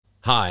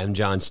Hi, I'm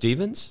John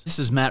Stevens, This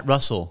is Matt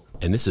Russell.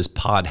 and this is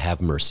Pod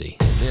Have Mercy.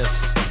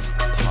 This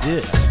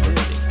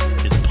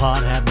is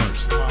Pod Have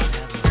Mercy.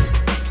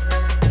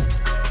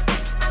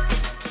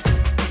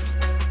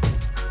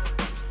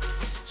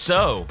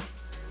 So,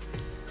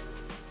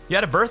 you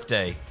had a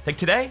birthday. Like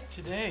today?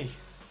 Today.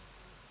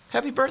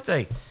 Happy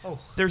birthday. Oh.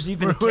 There's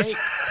even a We're-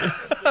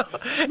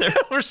 cake.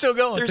 We're still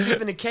going. There's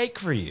even a cake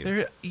for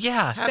you.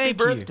 Yeah, Happy thank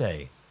birthday.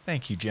 you.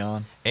 Thank you,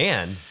 John.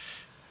 And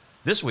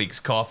this week's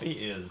coffee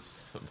is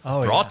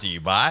Oh, brought yeah. to you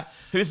by,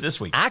 who's this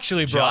week?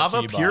 Actually brought Java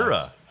to you by.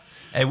 Pura.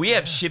 And we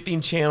have Shipping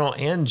Channel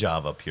and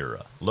Java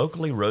Pura,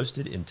 locally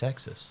roasted in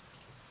Texas.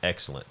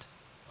 Excellent.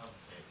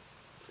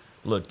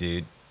 Look,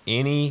 dude,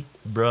 any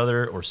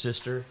brother or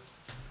sister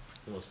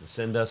who wants to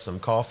send us some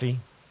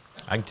coffee,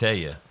 I can tell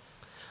you.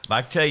 But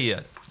I can tell you,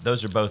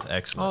 those are both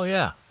excellent. Oh,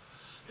 yeah.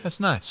 That's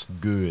nice.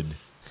 Good.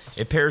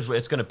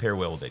 It's going to pair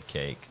well with that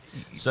cake.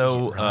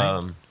 So,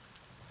 Right.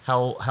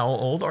 how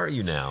old are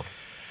you now?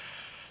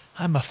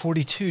 I'm a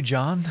 42,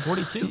 John.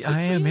 42? Good I for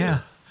am, you. yeah.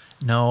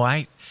 No,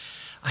 I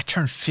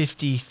turned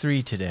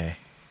 53 today.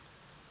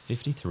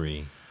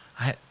 53.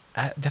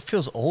 That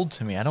feels old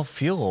to me. I don't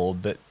feel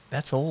old, but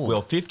that's old.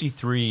 Well,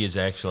 53 is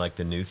actually like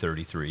the new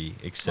 33,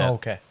 except Oh,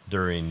 okay.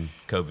 during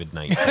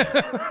COVID-19.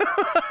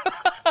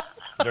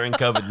 During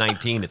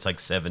COVID-19, it's like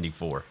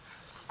 74.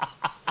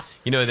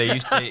 You know, they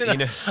used to,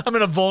 I'm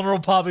in a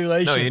vulnerable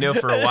population. no,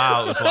 for a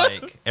while it was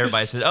like,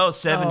 everybody said, oh,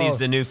 70 is Oh.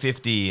 the new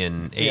 50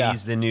 and 80 Yeah.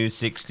 is the new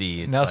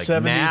 60. It's Now like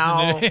 70 is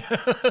now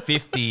the new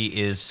 50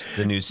 is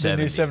the new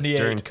 70 78.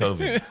 during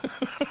COVID.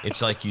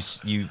 It's like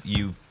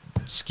you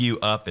skew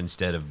up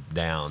instead of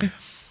down.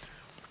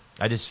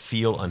 I just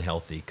feel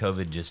unhealthy.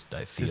 COVID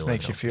I feel Just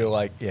makes you unhealthy. feel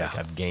like, yeah. Like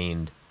I've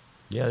gained.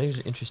 Yeah, these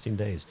are interesting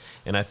days.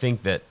 And I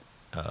think that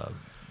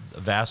the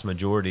vast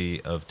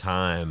majority of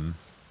time,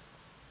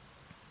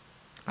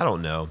 I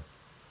don't know.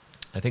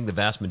 I think the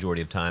vast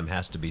majority of time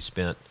has to be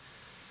spent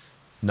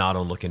not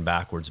on looking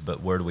backwards,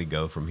 but where do we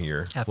go from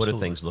here? What do Absolutely.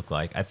 things look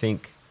like? I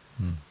think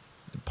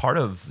part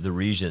of the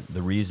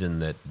reason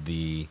that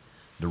the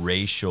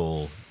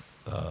racial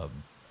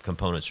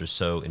components are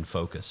so in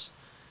focus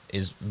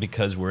is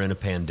because we're in a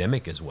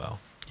pandemic as well.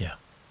 Yeah.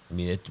 I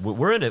mean,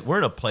 we're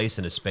in a place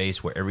in a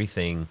space where we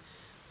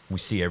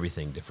see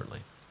everything differently.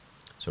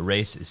 So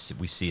race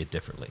we see it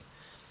differently,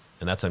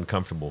 and that's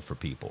uncomfortable for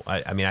people.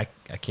 I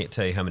can't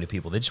tell you how many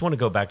people they just want to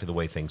go back to the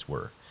way things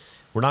were.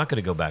 We're not going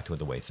to go back to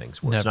the way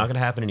things were. It's Never. not going to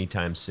happen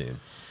anytime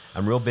soon.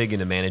 I'm real big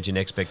into managing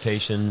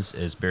expectations.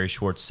 As Barry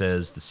Schwartz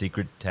says, the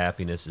secret to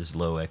happiness is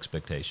low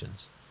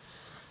expectations.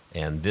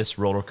 And this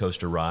roller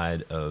coaster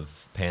ride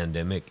of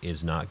pandemic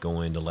is not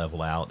going to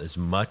level out. As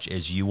much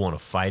as you want to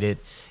fight it,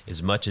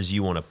 as much as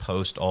you want to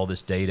post all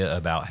this data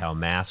about how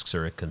masks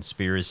are a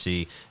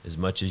conspiracy, as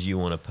much as you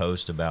want to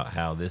post about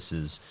how this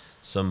is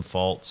some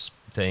false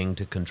thing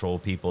to control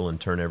people and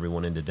turn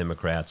everyone into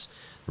Democrats,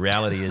 the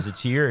reality is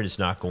it's here and it's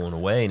not going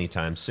away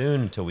anytime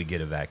soon until we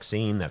get a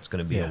vaccine. That's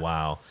going to be a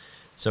while.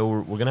 So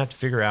we're going to have to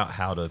figure out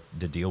how to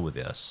deal with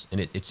this. And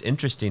it's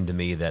interesting to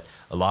me that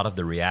a lot of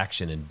the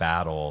reaction in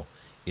battle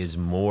is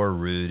more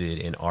rooted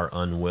in our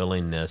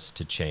unwillingness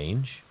to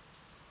change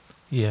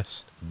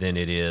Yes. than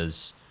it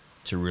is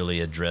to really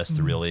address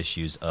the real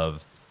issues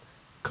of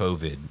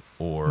COVID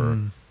or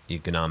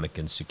economic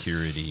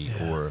insecurity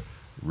or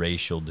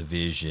racial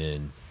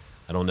division.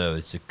 I don't know.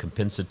 It's a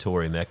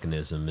compensatory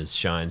mechanism. As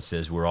Shine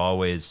says, we're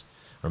always,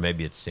 or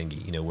maybe it's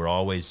Singy, we're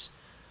always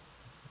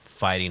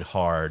fighting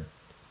hard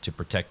to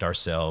protect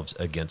ourselves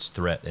against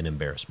threat and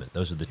embarrassment.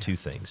 Those are the two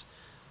things.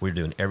 We're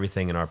doing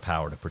everything in our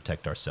power to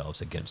protect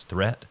ourselves against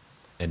threat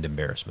and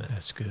embarrassment.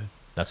 That's good.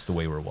 That's the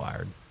way we're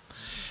wired.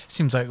 It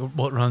seems like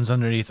what runs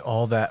underneath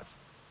all that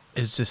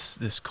is just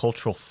this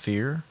cultural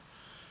fear,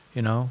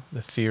 the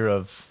fear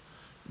of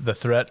the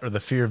threat or the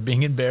fear of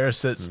being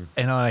embarrassed. That's,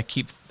 I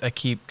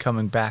keep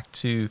coming back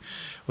to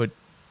what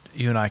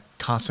you and I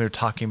constantly are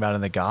talking about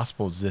in the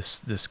Gospels,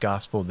 this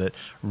gospel that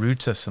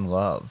roots us in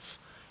love,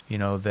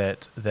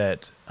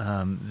 that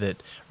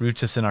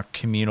roots us in our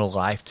communal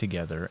life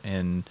together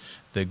and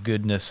the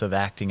goodness of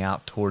acting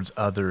out towards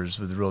others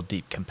with real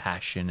deep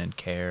compassion and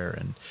care.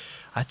 And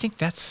I think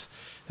that's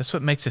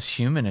what makes us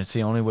human. It's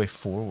the only way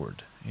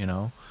forward,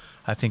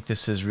 I think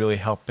this is really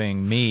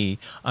helping me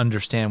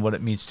understand what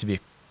it means to be a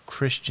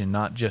Christian,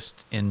 not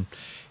just in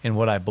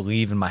what I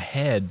believe in my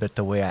head, but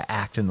the way I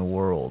act in the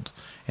world.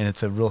 And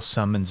it's a real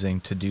summoning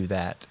to do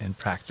that in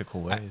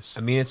practical ways.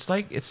 I mean, it's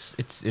like it's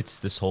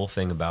this whole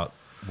thing about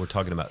we're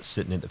talking about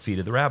sitting at the feet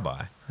of the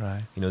rabbi.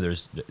 Right.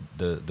 There's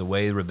the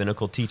way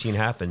rabbinical teaching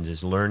happens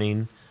is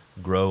learning,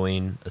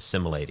 growing,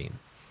 assimilating.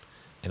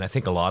 And I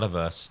think a lot of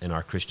us in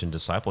our Christian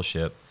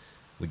discipleship,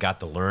 we got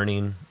the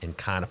learning and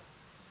kind of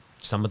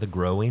some of the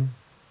growing.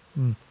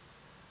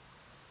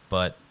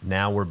 But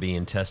now we're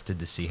being tested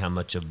to see how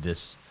much of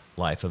this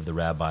life of the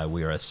rabbi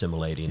we are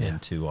assimilating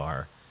into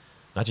our,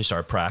 not just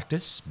our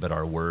practice, but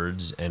our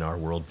words and our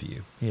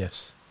worldview.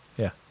 Yes.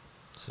 Yeah.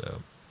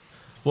 So,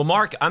 well,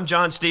 Mark, I'm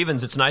John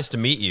Stevens. It's nice to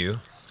meet you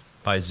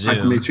by Zoom.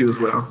 Nice to meet you as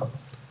well.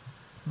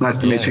 Nice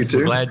to meet you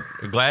too.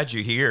 We're glad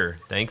you're here.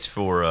 Thanks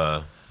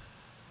for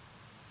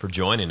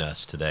joining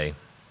us today.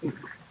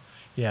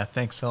 Yeah,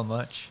 thanks so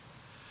much.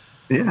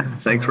 Yeah,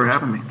 thanks for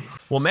having me.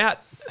 Well,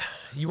 Matt,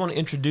 you want to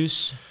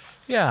introduce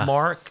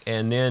Mark?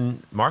 And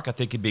then, Mark, I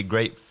think it'd be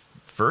great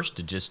first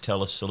to just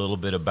tell us a little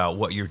bit about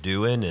what you're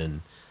doing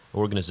and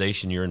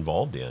organization you're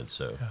involved in.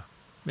 So,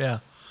 yeah.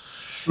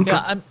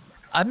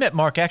 I met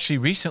Mark actually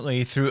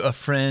recently through a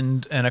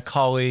friend and a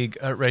colleague,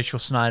 Rachel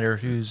Snyder,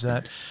 who's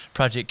at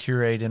Project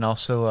Curate and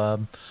also a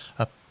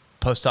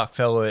postdoc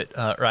fellow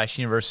at Rice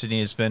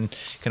University, has been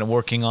kind of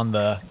working on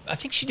I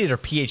think she did her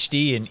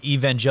PhD in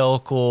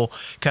evangelical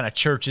kind of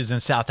churches in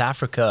South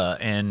Africa,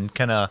 and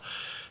kind of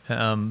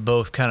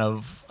both kind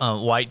of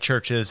white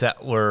churches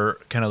that were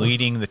kind of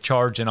leading the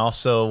charge, and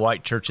also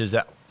white churches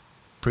that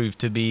proved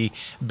to be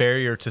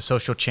barrier to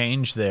social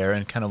change there,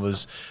 and kind of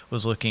was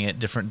looking at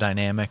different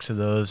dynamics of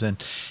those.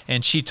 And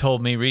she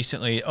told me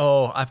recently,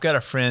 oh, I've got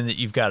a friend that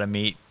you've got to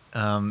meet.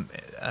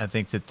 I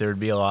think that there'd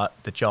be a lot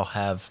that y'all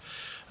have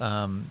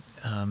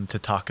to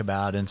talk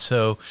about. And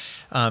so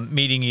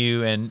meeting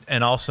you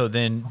and also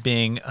then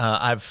being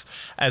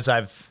as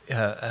I've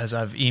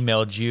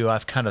emailed you,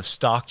 I've kind of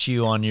stalked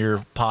you on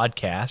your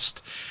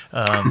podcast,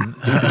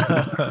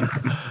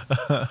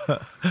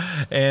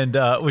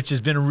 and which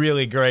has been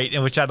really great,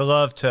 and which I'd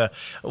love to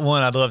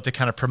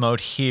kind of promote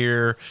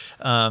here,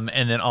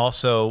 and then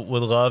also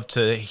would love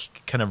to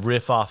kind of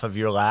riff off of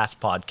your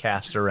last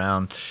podcast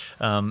around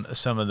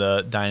some of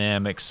the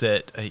dynamics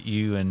that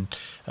you and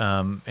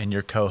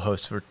your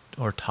co-hosts were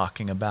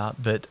talking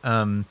about. But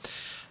I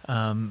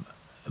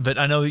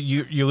know that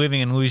you're living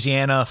in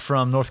Louisiana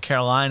from North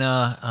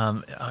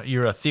Carolina.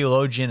 You're a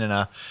theologian and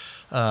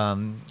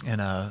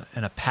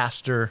a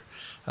pastor,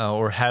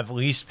 or have at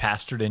least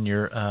pastored in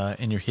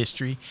your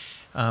history.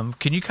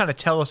 Can you kind of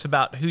tell us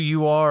about who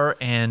you are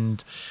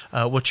and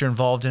what you're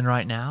involved in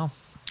right now?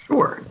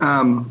 Sure.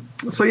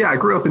 So I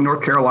grew up in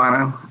North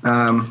Carolina,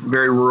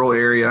 very rural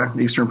area,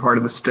 eastern part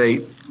of the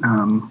state,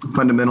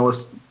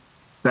 fundamentalist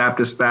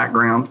Baptist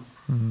background.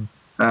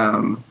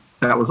 Mm-hmm.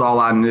 That was all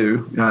I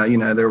knew.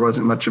 There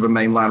wasn't much of a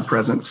mainline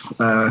presence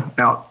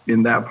out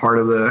in that part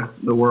of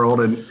the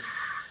world, and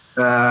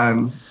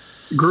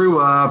grew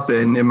up,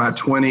 and in my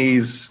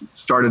 20s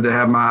started to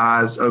have my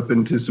eyes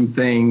open to some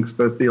things,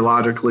 both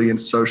theologically and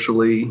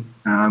socially.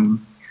 The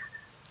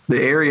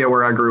area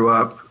where I grew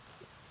up,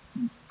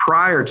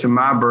 prior to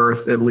my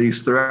birth, at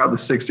least throughout the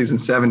 60s and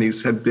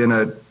 70s, had been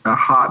a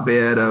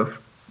hotbed of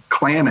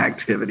Klan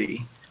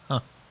activity,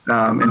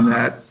 and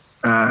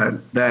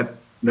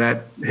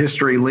that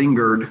history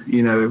lingered,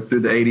 through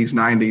the 80s,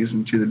 90s,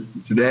 and to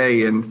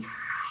today. And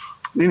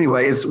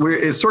anyway,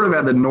 it's sort of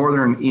at the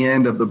northern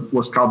end of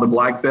what's called the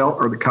Black Belt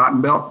or the Cotton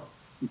Belt.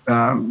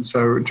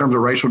 So in terms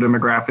of racial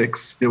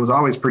demographics, it was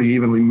always pretty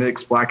evenly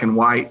mixed, black and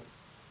white.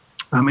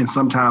 And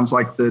sometimes,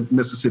 like the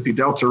Mississippi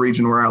Delta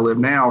region where I live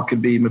now, could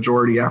be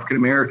majority African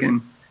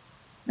American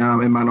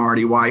and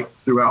minority white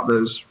throughout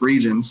those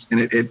regions.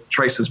 And it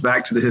traces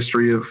back to the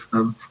history of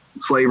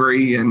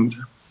slavery and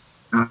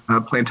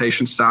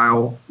plantation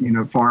style,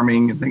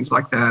 farming and things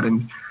like that.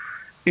 And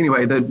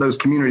anyway, those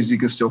communities you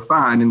can still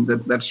find, and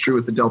that's true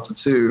with the Delta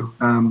too.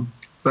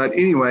 But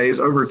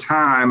anyways, over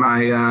time,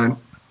 I,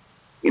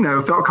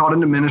 felt called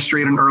into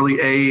ministry at an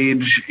early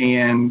age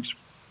and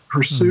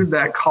pursued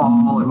that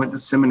call and went to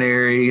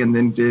seminary, and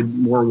then did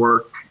more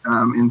work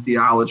in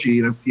theology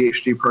and a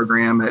PhD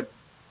program at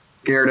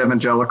Garrett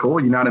Evangelical,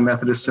 United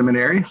Methodist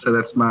Seminary. So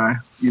that's my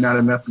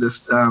United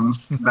Methodist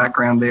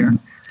background there.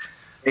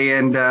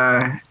 And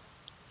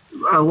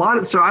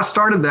so I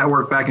started that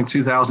work back in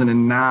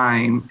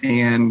 2009,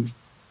 and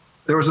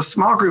there was a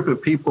small group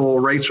of people,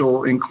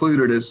 Rachel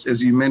included,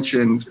 as you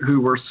mentioned,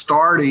 who were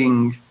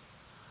starting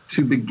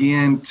to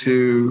begin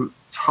to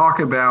talk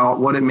about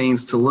what it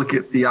means to look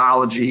at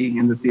theology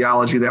and the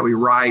theology that we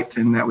write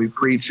and that we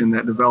preach and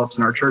that develops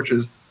in our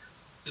churches,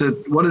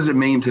 to what does it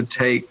mean to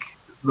take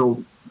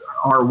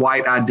our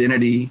white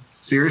identity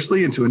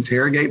seriously and to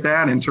interrogate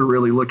that and to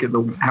really look at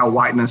how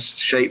whiteness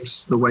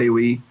shapes the way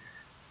we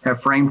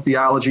have framed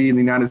theology in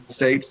the United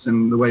States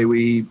and the way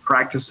we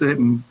practice it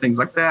and things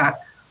like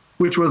that,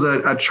 which was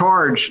a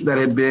charge that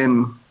had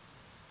been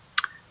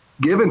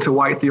given to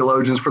white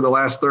theologians for the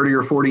last 30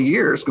 or 40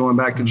 years, going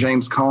back to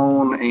James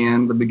Cone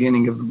and the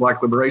beginning of the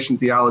Black liberation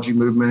theology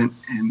movement.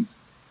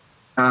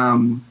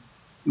 And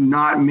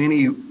not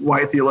many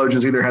white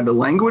theologians either had the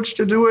language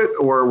to do it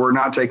or were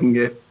not taking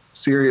it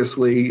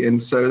seriously.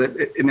 And so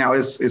now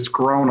it's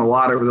grown a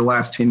lot over the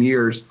last 10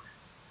 years,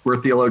 where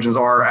theologians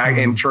are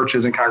in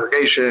churches and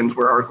congregations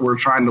where we're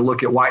trying to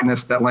look at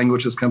whiteness. That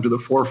language has come to the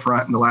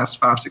forefront in the last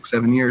 5, 6,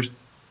 7 years.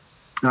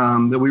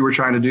 That we were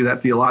trying to do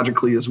that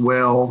theologically as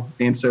well.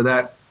 And so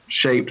that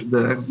shaped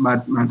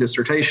my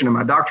dissertation, and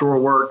my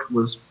doctoral work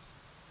was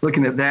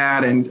looking at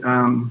that,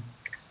 and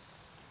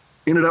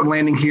ended up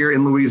landing here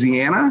in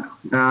Louisiana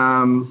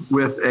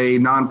with a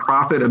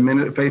nonprofit,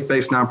 a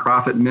faith-based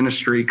nonprofit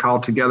ministry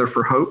called Together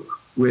for Hope,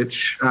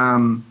 which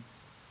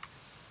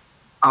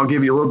I'll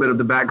give you a little bit of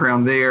the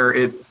background there.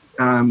 It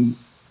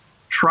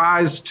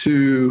tries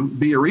to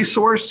be a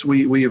resource.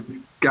 We have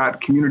got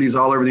communities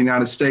all over the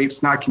United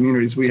States, not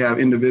communities, we have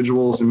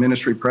individuals and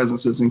ministry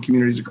presences in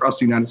communities across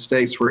the United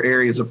States where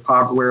areas of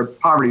where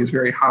poverty is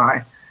very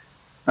high.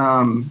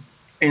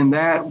 And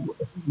that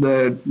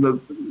the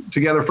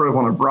Together for Hope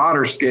on a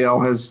broader scale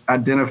has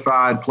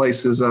identified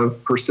places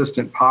of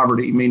persistent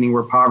poverty, meaning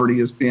where poverty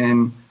has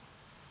been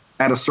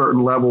at a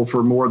certain level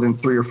for more than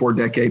 3 or 4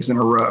 decades in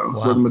a row,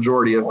 where the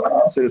majority of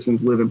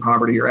citizens live in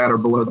poverty or at or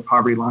below the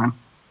poverty line.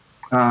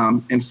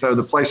 And so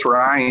the place where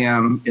I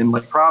am in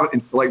Lake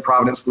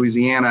Providence,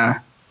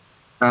 Louisiana,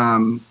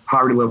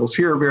 poverty levels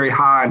here are very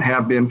high and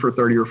have been for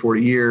 30 or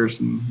 40 years.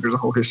 And there's a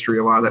whole history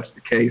of why that's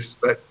the case.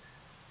 But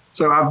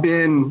so I've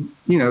been,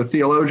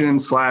 theologian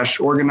 /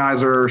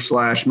 organizer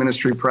 /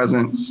 ministry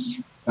presence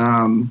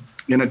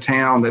in a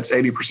town that's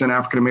 80%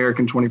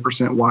 African-American,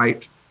 20%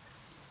 white.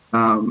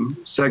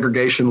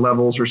 Segregation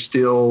levels are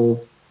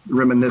still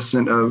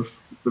reminiscent of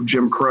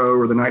Jim Crow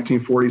or the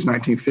 1940s,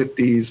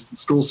 1950s. The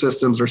school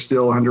systems are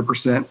still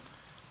 100%,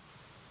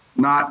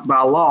 not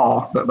by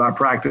law, but by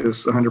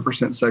practice,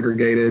 100%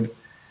 segregated.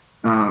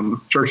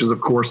 Churches,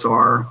 of course,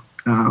 are.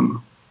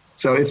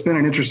 So it's been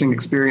an interesting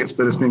experience,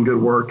 but it's been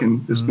good work,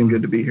 and it's been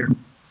good to be here.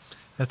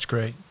 That's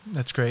great.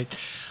 That's great.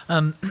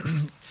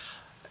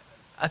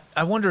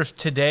 I wonder if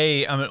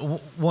today,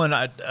 one,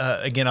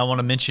 again, I want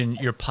to mention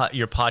your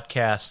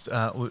podcast,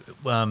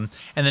 and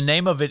the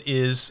name of it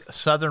is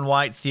Southern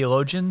White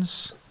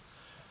Theologians.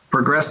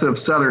 Progressive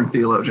Southern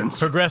Theologians.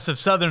 Progressive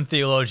Southern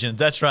Theologians.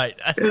 That's right.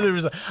 I knew there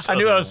was. I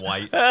knew I was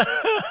white.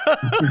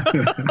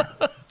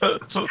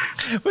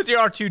 With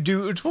your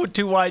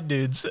two white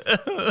dudes.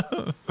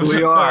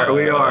 We are.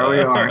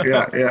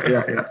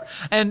 Yeah.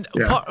 And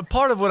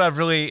part of what I've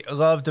really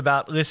loved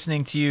about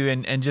listening to you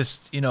and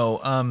just,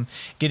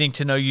 getting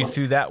to know you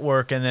through that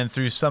work and then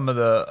through some of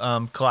the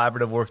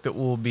collaborative work that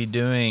we'll be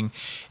doing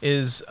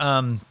is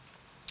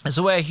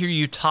the way I hear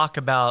you talk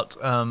about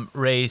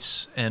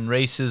race and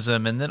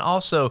racism, and then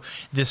also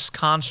this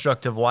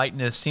construct of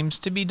whiteness seems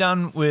to be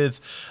done with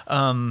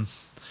a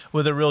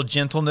real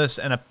gentleness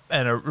and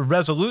a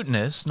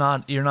resoluteness.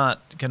 You're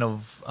not kind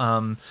of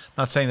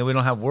not saying that we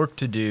don't have work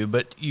to do,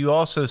 but you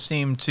also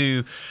seem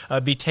to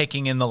be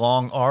taking in the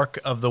long arc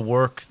of the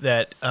work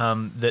that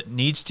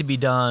needs to be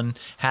done,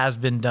 has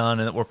been done,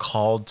 and that we're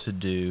called to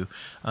do.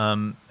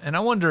 And I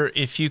wonder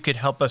if you could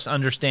help us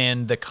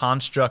understand the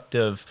construct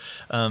of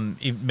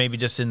maybe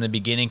just in the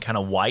beginning, kind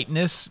of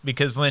whiteness,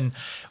 because when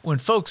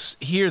folks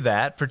hear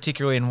that,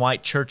 particularly in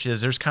white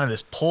churches, there's kind of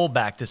this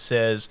pullback that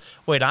says,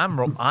 "Wait, I'm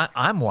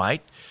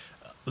white.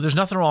 There's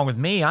nothing wrong with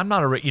me. I'm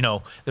not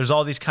there's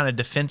all these kind of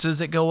defenses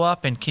that go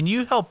up." And can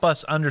you help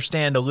us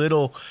understand a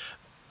little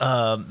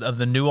of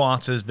the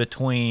nuances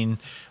between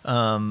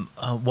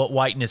what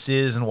whiteness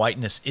is and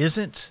whiteness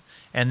isn't,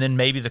 and then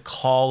maybe the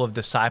call of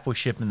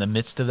discipleship in the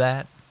midst of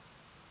that?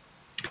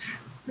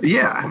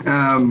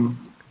 Yeah.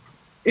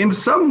 In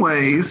some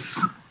ways,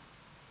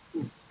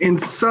 and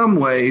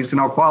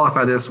I'll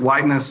qualify this,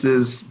 whiteness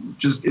is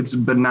it's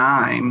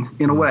benign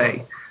in a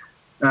way.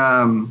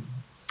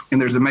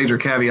 And there's a major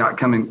caveat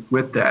coming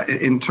with that.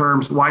 In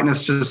terms,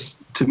 whiteness just,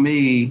 to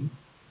me,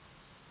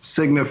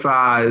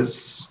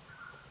 signifies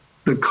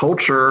the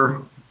culture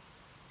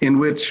in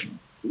which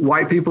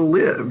white people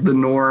live, the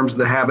norms,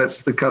 the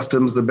habits, the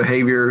customs, the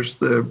behaviors,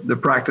 the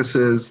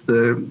practices,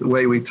 the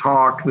way we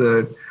talk.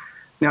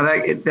 Now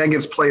that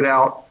gets played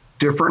out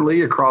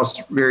differently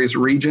across various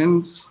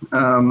regions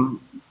of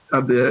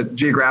the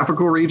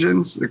geographical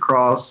regions,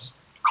 across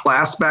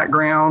class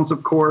backgrounds,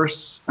 of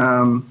course.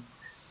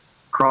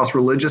 Across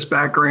religious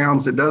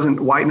backgrounds,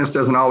 whiteness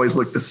doesn't always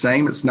look the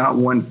same. It's not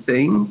one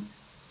thing.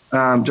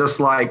 Just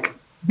like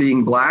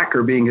being black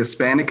or being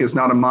Hispanic is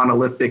not a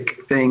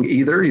monolithic thing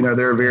either.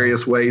 There are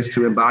various ways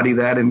to embody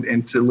that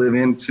and to live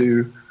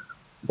into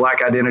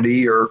black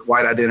identity or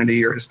white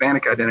identity or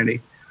Hispanic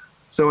identity.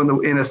 So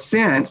in a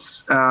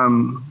sense,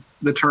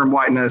 the term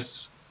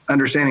whiteness,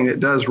 understanding it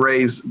does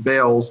raise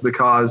bells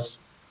because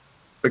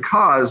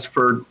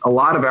for a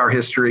lot of our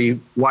history,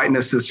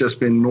 whiteness has just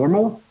been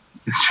normal.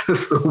 It's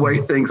just the way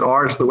things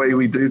are. It's the way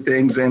we do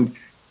things, and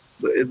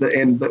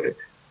the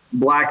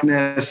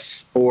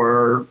blackness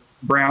or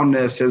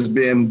brownness has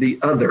been the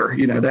other.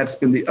 That's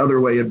been the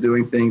other way of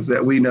doing things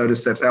that we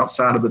notice that's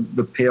outside of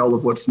the pale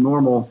of what's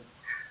normal.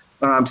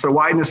 So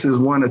whiteness is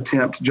one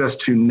attempt just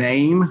to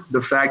name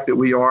the fact that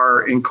we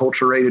are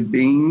enculturated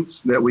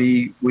beings, that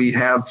we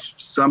have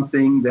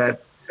something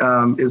that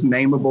is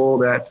nameable,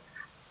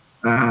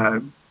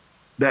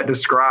 that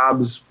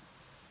describes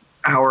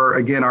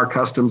our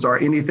customs, are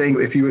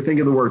anything. If you would think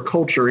of the word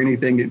culture,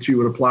 anything that you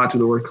would apply to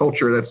the word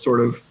culture, that's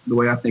sort of the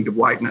way I think of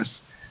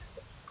whiteness.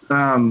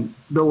 The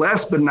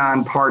less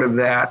benign part of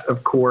that,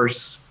 of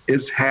course,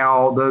 is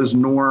how those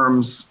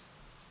norms,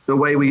 the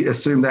way we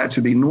assume that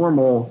to be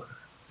normal,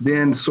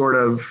 then sort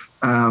of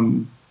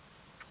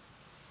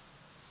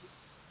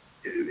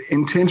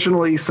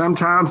intentionally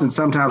sometimes and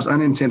sometimes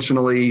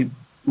unintentionally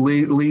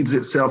leads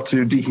itself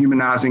to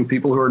dehumanizing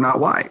people who are not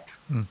white.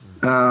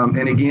 Mm-hmm.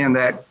 And again,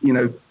 that,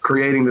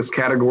 creating this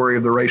category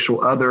of the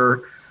racial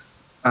other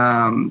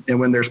And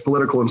when there's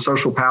political and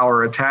social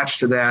power attached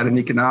to that and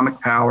economic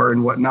power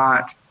and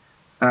whatnot,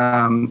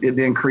 it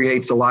then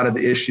creates a lot of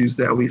the issues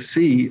that we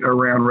see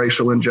around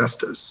racial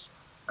injustice.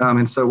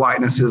 And so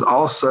whiteness is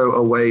also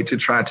a way to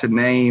try to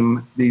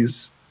name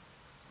these,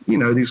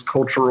 these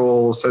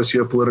cultural,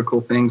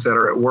 socio-political things that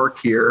are at work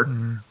here.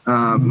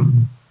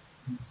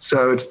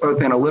 So it's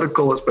both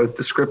analytical, it's both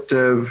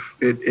descriptive.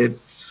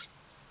 It's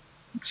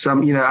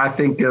some, I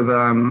think of,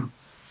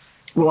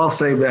 well, I'll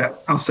save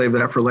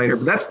that for later.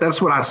 But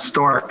that's what I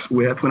start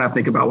with when I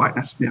think about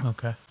whiteness. Yeah.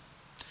 Okay.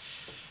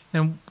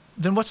 And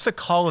then what's the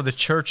call of the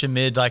church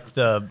amid like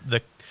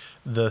the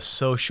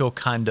social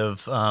kind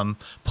of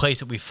place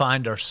that we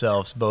find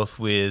ourselves, both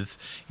with,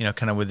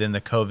 kind of within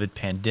the COVID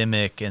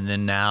pandemic, and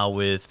then now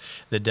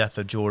with the death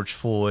of George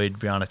Floyd,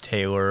 Breonna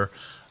Taylor,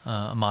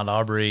 Ahmaud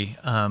Arbery,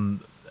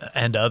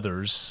 and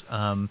others,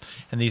 and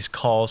these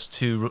calls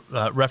to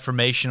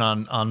reformation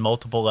on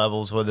multiple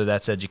levels, whether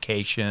that's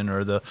education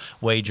or the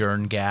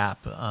wage-earn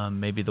gap,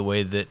 maybe the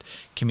way that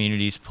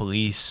communities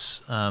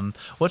police.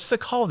 What's the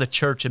call of the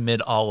church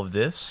amid all of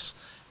this?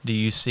 Do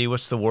you see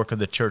what's the work of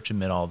the church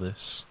amid all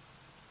this?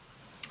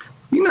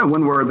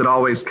 One word that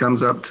always comes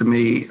to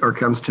me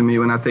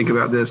when I think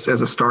about this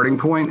as a starting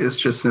point is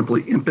just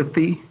simply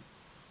empathy.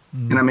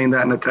 And I mean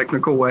that in a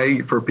technical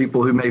way for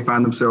people who may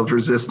find themselves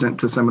resistant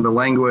to some of the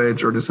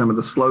language or to some of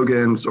the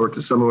slogans or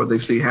to some of what they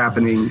see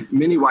happening.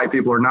 Many white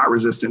people are not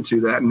resistant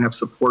to that and have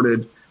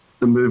supported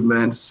the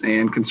movements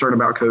and concern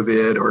about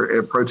COVID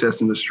or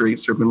protests in the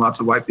streets. There have been lots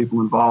of white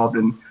people involved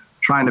in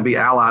trying to be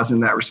allies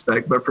in that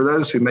respect. But for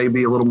those who may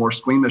be a little more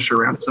squeamish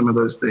around some of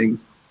those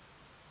things,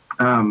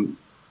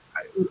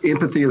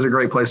 empathy is a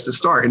great place to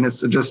start. And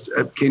it's just,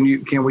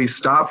 can we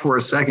stop for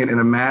a second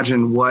and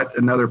imagine what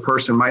another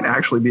person might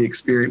actually be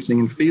experiencing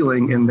and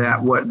feeling, and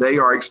that what they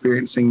are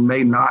experiencing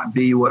may not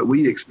be what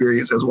we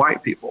experience as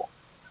white people.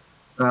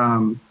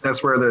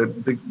 That's where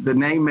the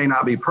name may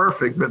not be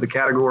perfect, but the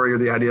category or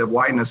the idea of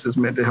whiteness is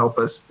meant to help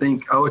us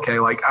think, oh, okay,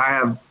 like I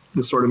have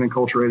this sort of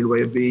enculturated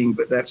way of being,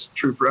 but that's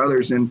true for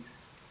others. And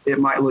it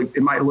might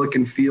look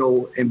and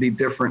feel and be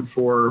different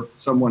for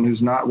someone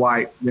who's not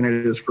white than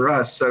it is for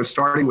us. So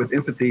starting with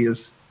empathy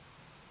is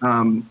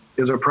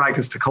a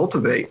practice to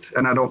cultivate.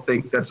 And I don't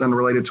think that's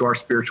unrelated to our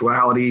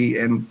spirituality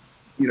and,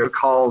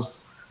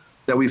 calls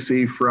that we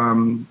see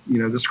from,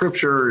 the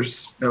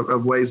scriptures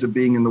of ways of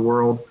being in the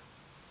world.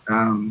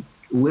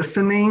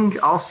 Listening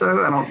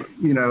also,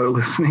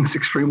 listening is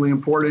extremely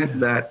important.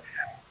 That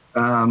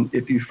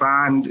if you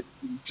find,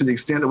 to the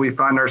extent that we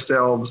find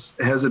ourselves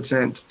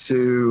hesitant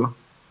to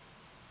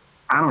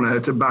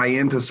buy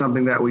into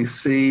something that we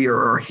see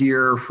or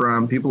hear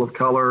from people of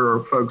color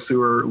or folks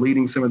who are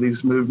leading some of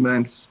these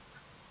movements,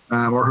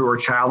 or who are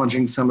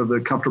challenging some of the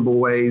comfortable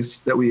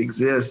ways that we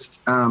exist,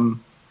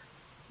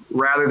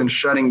 rather than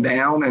shutting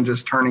down and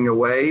just turning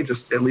away,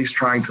 just at least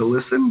trying to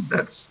listen.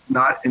 That's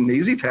not an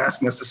easy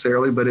task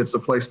necessarily, but it's a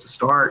place to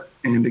start.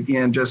 And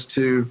again, just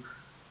to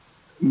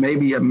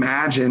maybe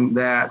imagine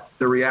that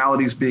the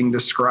realities being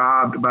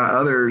described by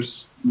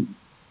others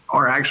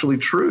are actually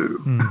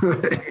true.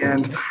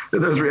 And that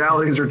those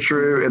realities are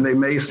true, and they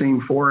may seem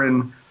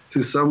foreign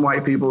to some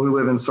white people who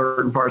live in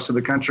certain parts of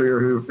the country or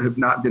who have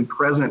not been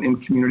present in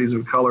communities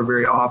of color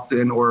very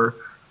often, or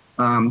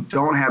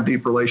don't have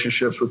deep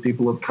relationships with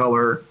people of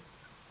color,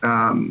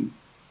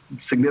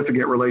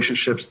 significant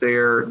relationships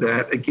there.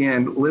 That,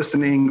 again,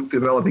 listening,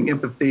 developing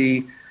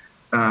empathy,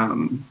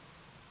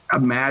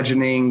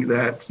 imagining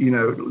that,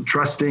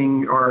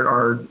 trusting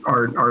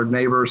our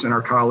neighbors and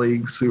our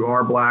colleagues who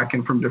are Black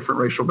and from different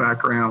racial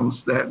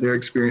backgrounds, that their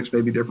experience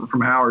may be different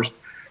from ours.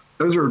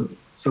 Those are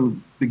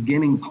some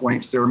beginning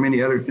points. There are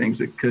many other things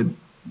that could,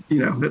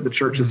 that the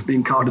church is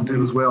being called to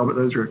do as well, but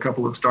those are a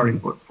couple of starting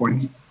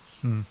points.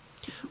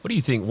 What do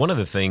you think? One of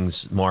the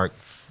things, Mark,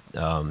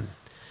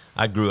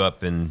 I grew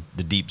up in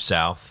the deep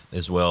South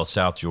as well,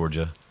 South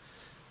Georgia,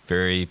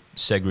 very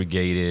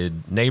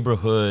segregated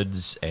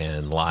neighborhoods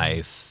and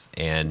life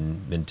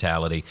and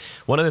mentality.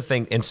 One of the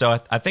things, and so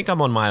I think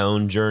I'm on my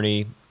own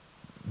journey,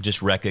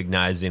 just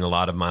recognizing a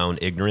lot of my own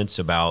ignorance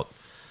about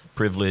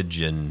privilege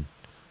and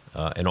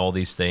all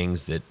these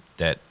things that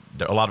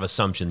a lot of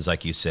assumptions,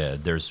 like you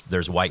said.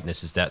 There's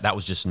whiteness is that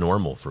was just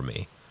normal for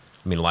me.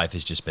 I mean, life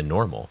has just been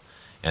normal,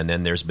 and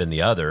then there's been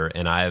the other,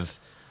 and I've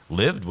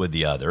lived with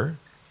the other,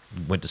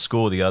 went to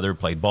school with the other,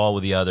 played ball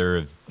with the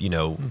other,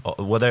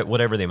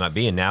 whatever they might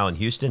be, and now in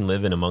Houston,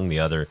 living among the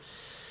other.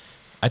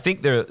 I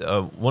think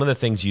one of the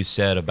things you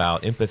said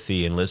about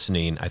empathy and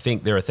listening, I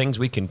think there are things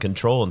we can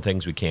control and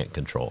things we can't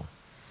control.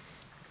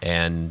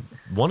 And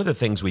one of the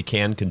things we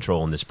can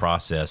control in this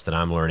process that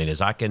I'm learning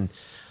is I can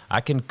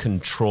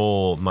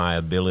control my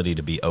ability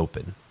to be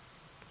open.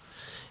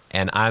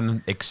 And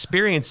I'm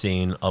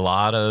experiencing a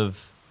lot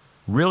of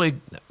really,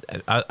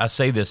 I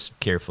say this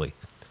carefully,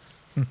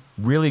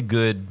 really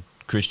good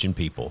Christian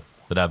people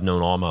that I've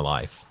known all my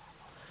life.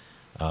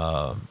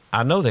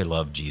 I know they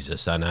love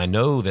Jesus, and I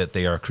know that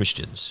they are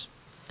Christians.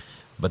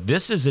 But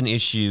this is an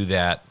issue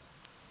that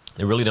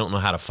they really don't know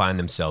how to find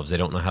themselves. They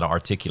don't know how to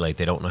articulate.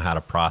 They don't know how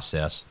to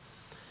process.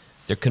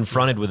 they're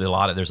confronted with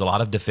there's a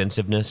lot of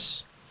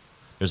defensiveness.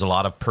 There's a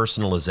lot of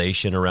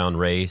personalization around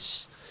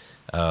race.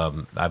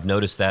 I've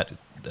noticed that.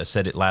 I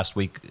said it last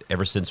week,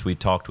 ever since we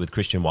talked with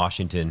Christian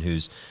Washington,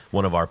 who's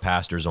one of our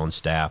pastors on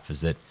staff, is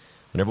that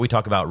whenever we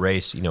talk about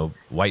race,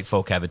 white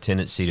folk have a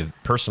tendency to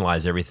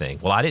personalize everything.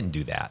 Well, I didn't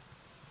do that.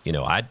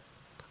 I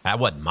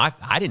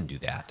didn't do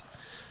that.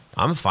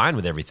 I'm fine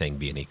with everything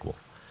being equal.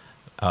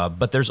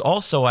 But there's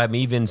also, I'm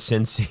even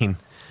sensing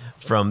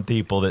from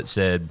people that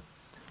said,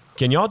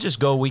 can y'all just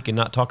go a week and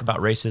not talk about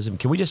racism?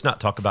 Can we just not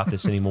talk about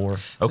this anymore?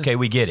 Okay,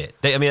 we get it.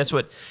 That's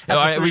what, all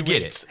right, we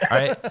get it. All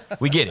right,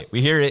 we get it.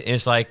 We hear it, and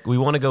it's like we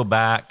want to go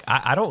back.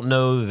 I don't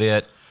know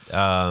that,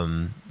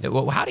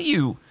 how do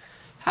you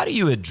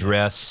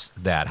address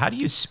that? How do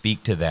you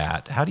speak to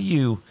that?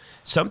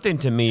 Something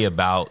to me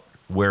about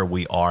where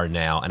we are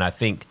now, and I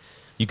think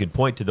you could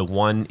point to the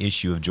one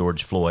issue of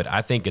George Floyd.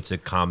 I think it's a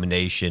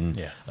combination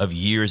of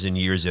years and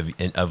years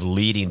of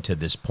leading to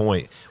this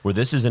point where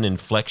this is an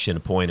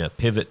inflection point, a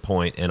pivot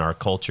point in our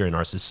culture, in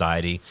our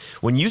society.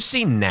 When you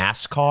see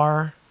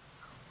NASCAR,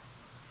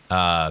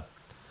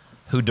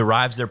 who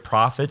derives their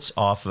profits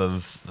off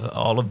of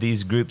all of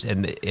these groups,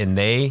 and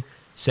they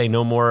say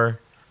no more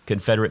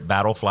Confederate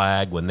battle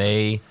flag, when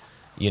they,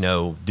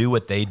 do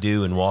what they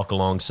do and walk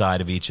alongside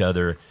of each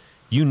other,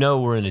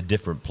 we're in a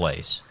different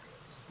place.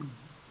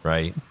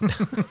 Right?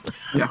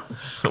 Yeah.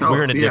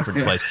 We're in a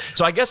different place.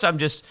 So I guess I'm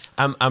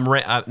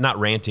not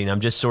ranting. I'm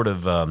just sort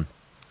of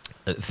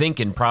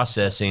thinking,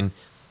 processing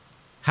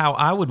how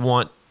I would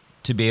want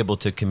to be able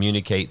to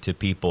communicate to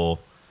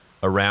people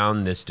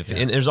around this.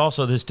 And there's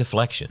also this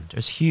deflection.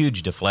 There's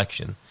huge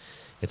deflection.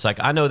 It's like,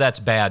 I know that's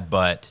bad,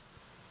 but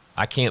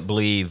I can't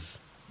believe,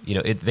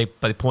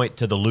 they point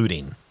to the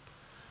looting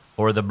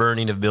or the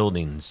burning of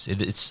buildings.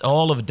 It's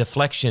all of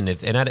deflection,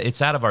 and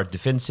it's out of our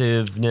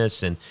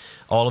defensiveness and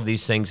all of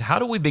these things. How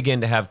do we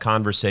begin to have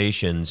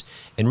conversations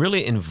and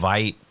really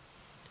invite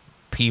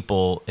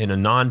people in a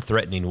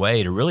non-threatening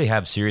way to really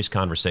have serious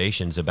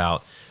conversations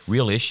about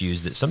real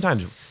issues that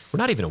sometimes we're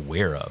not even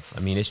aware of?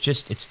 I mean,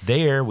 it's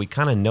there. We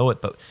kind of know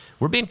it, but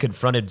we're being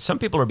confronted. Some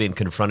people are being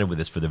confronted with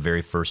this for the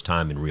very first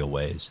time in real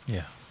ways.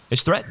 Yeah.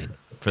 It's threatening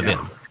for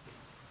them.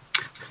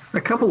 A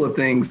couple of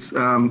things.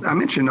 I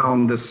mentioned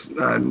on this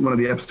one of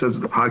the episodes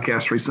of the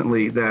podcast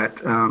recently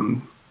that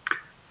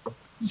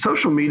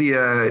social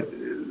media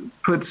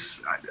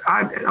puts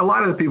a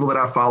lot of the people that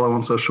I follow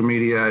on social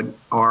media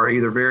are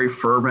either very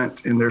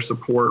fervent in their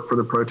support for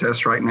the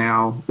protests right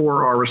now,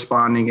 or are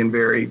responding in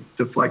very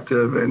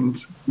deflective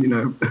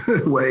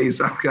and ways.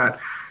 I've got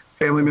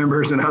family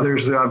members and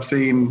others who I've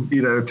seen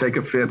take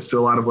offense to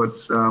a lot of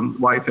what's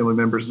white family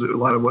members, a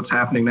lot of what's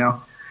happening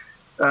now.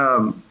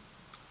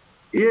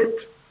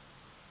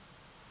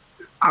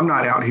 I'm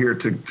not out here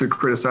to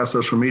criticize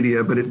social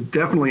media, but it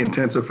definitely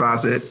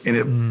intensifies it.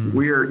 And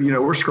we're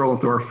scrolling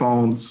through our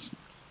phones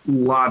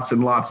lots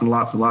and lots and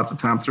lots and lots of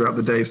times throughout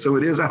the day. So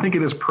I think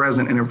it is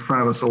present and in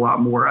front of us a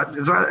lot more.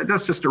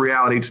 That's just a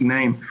reality to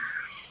name.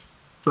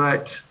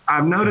 But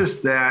I've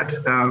noticed that,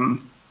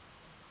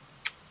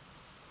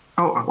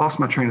 I lost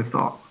my train of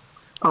thought.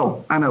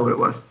 Oh, I know what it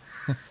was.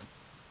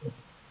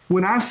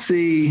 When I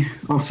see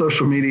on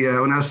social media,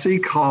 when I see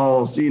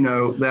calls,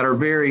 that are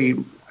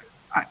very,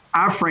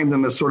 I frame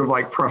them as sort of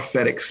like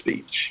prophetic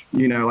speech.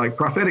 Like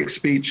prophetic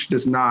speech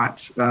does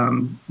not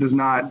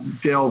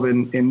delve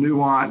in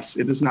nuance.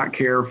 It does not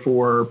care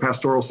for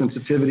pastoral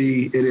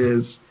sensitivity. It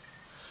is,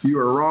 you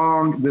are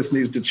wrong. This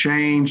needs to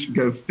change.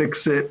 Go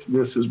fix it.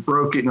 This is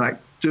broken. Like,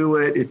 do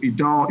it. If you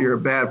don't, you're a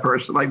bad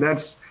person. Like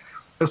that's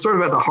sort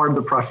of at the heart of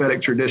the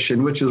prophetic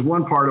tradition, which is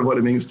one part of what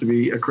it means to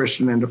be a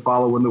Christian and to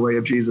follow in the way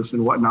of Jesus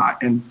and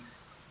whatnot. And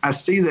I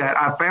see that.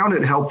 I found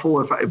it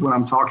helpful when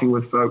I'm talking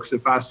with folks,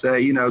 if I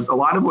say, a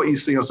lot of what you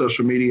see on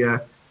social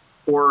media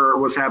or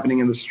what's happening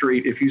in the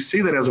street, if you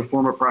see that as a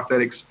form of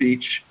prophetic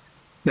speech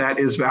that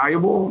is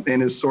valuable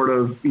and is sort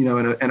of, in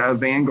a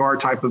vanguard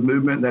type of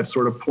movement that's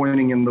sort of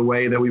pointing in the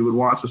way that we would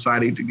want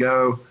society to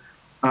go,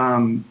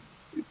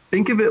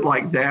 think of it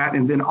like that.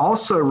 And then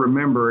also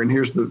remember, and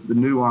here's the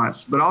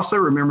nuance, but also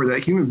remember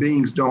that human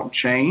beings don't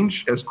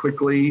change as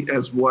quickly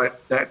as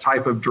what that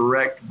type of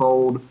direct,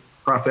 bold,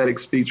 prophetic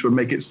speech would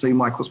make it seem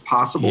like was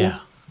possible. Yeah.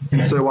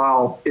 And so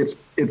while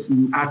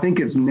I think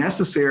it's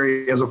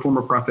necessary as a form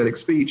of prophetic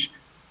speech,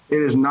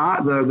 it is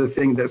not the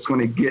thing that's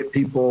going to get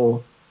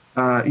people,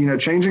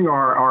 changing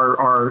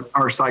our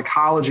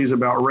psychologies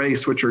about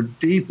race, which are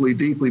deeply,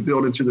 deeply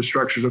built into the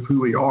structures of who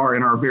we are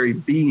and our very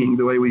being,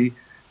 the way we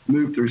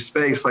move through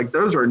space. Like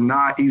those are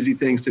not easy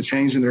things to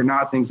change, and they're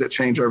not things that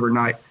change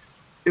overnight.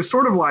 It's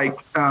sort of like,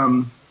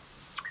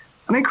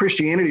 I think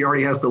Christianity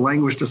already has the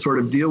language to sort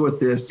of deal with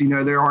this.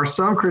 There are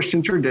some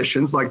Christian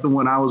traditions, like the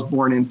one I was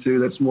born into,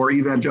 that's more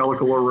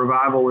evangelical or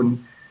revival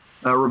and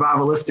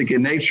revivalistic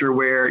in nature,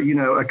 where,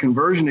 a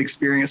conversion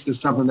experience is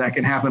something that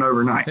can happen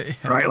overnight,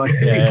 right? Like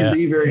it can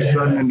be very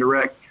sudden and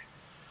direct.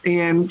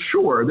 And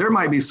sure, there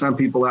might be some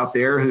people out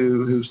there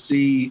who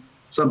see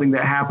something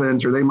that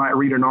happens, or they might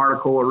read an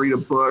article or read a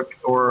book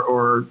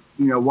or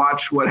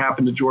watch what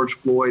happened to George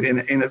Floyd,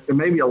 and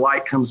maybe a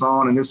light comes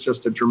on and it's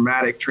just a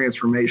dramatic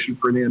transformation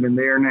for them, and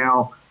they're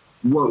now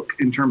woke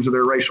in terms of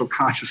their racial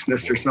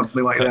consciousness or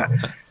something like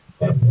that.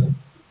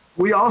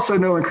 We also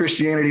know in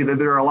Christianity that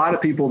there are a lot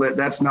of people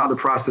that's not the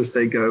process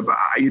they go by,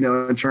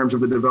 in terms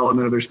of the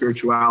development of their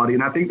spirituality.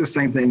 And I think the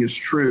same thing is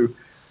true.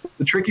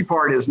 The tricky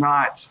part is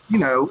not,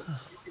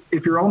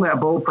 if you're on that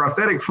bold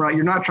prophetic front,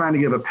 you're not trying to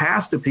give a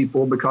pass to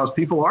people, because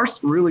people are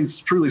really,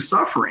 truly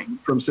suffering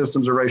from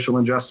systems of racial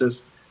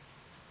injustice.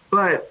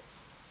 But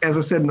as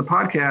I said in the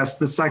podcast,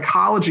 the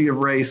psychology of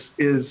race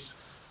is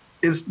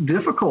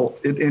difficult,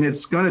 and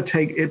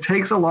it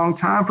takes a long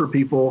time for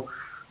people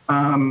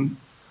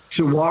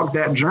to walk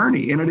that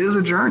journey, and it is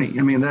a journey.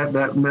 I mean,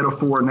 that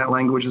metaphor and that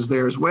language is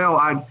there as well.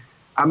 I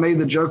made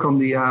the joke on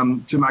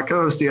to my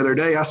co-host the other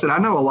day. I said, I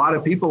know a lot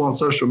of people on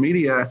social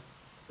media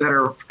that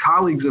are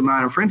colleagues of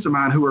mine and friends of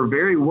mine who are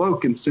very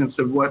woke in sense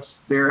of what's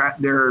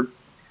their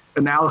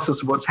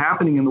analysis of what's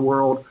happening in the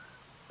world.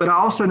 But I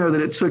also know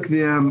that it took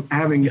them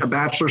having a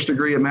bachelor's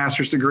degree, a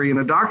master's degree, and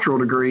a doctoral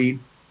degree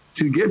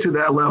to get to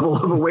that level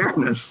of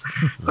awareness.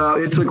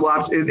 It took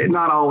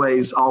not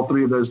always all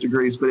three of those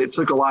degrees, but it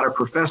took a lot of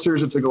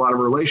professors, it took a lot of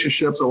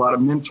relationships, a lot of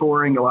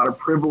mentoring, a lot of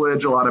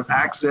privilege, a lot of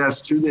access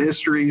to the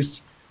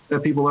histories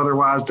that people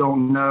otherwise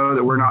don't know,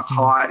 that we're not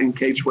taught in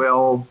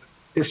K-12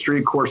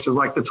 history courses,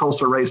 like the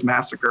Tulsa Race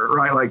Massacre,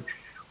 right? Like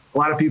a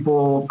lot of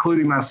people,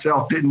 including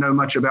myself, didn't know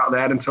much about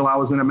that until I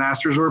was in a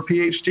master's or a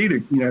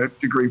PhD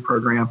degree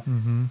program.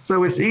 Mm-hmm.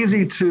 So it's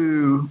easy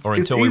to... Or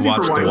until we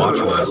watched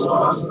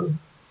The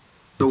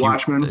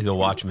Watchmen. The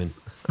Watchmen.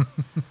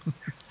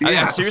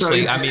 Yeah,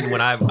 seriously, I mean,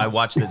 when I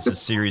watched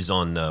this series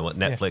on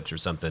Netflix or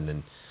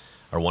something,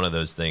 or one of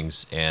those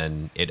things,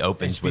 and it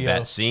opens HBO. with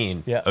that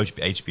scene,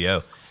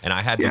 HBO, and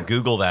I had to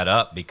Google that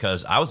up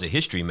because I was a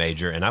history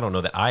major, and I don't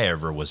know that I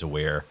ever was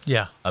aware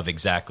of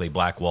exactly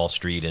Black Wall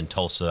Street and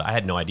Tulsa. I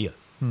had no idea.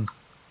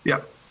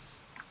 Yeah.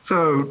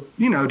 So,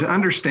 to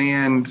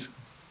understand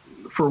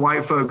for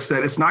white folks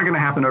that it's not going to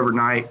happen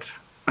overnight.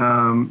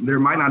 There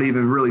might not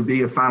even really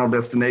be a final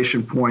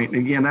destination point.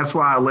 And again, that's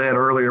why I led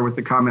earlier with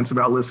the comments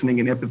about listening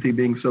and empathy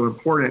being so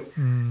important,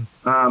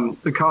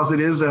 because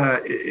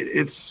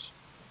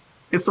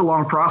it's a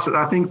long process.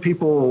 I think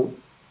people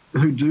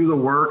who do the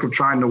work of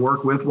trying to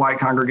work with white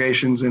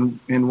congregations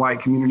and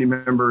white community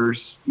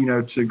members,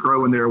 to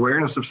grow in their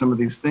awareness of some of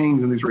these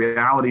things and these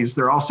realities,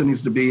 there also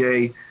needs to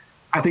be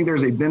I think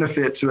there's a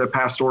benefit to a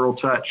pastoral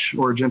touch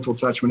or a gentle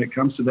touch when it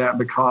comes to that,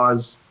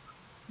 because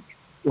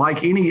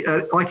like any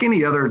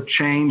other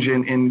change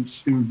in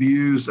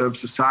views of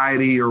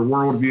society or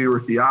worldview or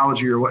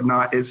theology or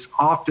whatnot, it's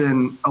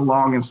often a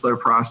long and slow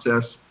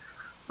process.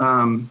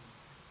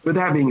 With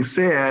that being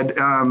said,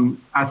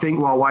 I think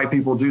while white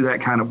people do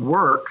that kind of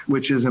work,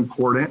 which is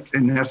important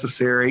and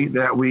necessary,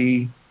 that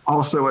we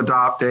also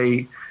adopt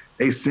a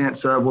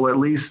sense of, well, at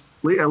least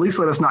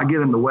let us not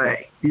get in the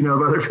way,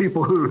 of other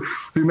people who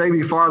may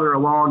be farther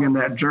along in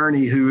that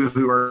journey,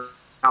 who are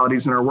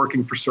realities and are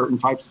working for certain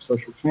types of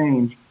social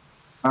change.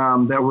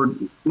 That we're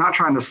not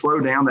trying to slow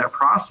down that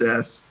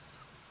process,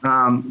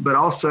 but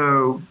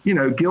also,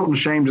 guilt and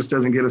shame just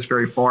doesn't get us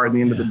very far at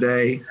the end of the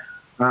day.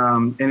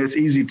 And it's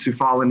easy to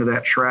fall into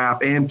that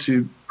trap and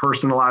to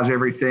personalize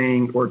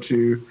everything, or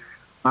to,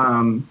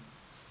 and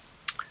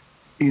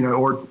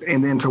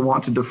then to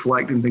want to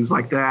deflect and things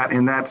like that.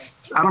 And I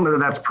don't know that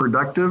that's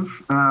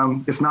productive.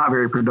 It's not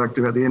very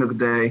productive at the end of the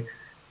day.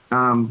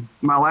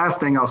 My last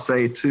thing I'll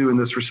say too, in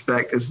this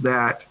respect, is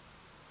that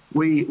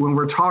when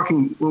we're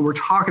talking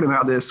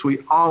about this, we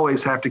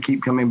always have to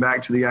keep coming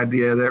back to the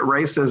idea that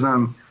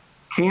racism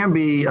can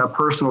be a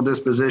personal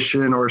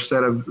disposition or a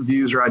set of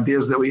views or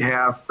ideas that we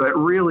have, but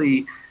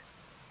really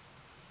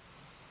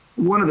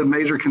one of the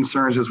major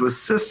concerns is with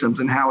systems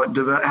and how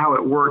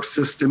it works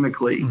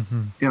systemically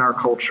in our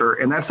culture.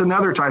 And that's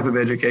another type of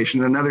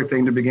education, another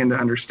thing to begin to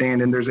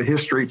understand. And there's a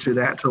history to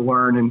that to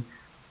learn, and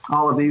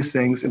all of these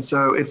things. And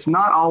so it's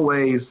not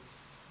always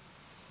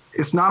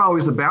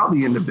about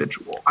the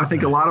individual. I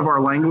think a lot of our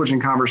language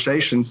and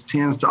conversations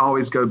tends to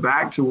always go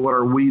back to what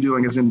are we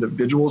doing as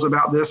individuals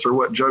about this, or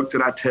what joke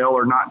did I tell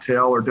or not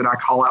tell, or did I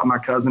call out my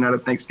cousin at a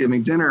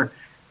Thanksgiving dinner?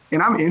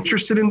 And I'm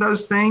interested in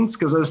those things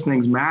because those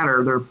things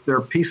matter.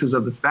 They're pieces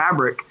of the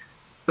fabric.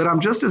 But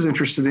I'm just as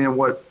interested in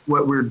what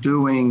we're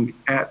doing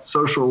at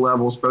social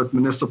levels, both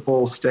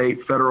municipal,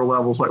 state, federal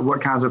levels. Like,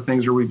 what kinds of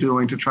things are we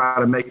doing to try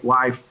to make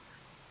life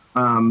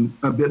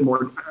a bit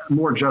more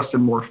just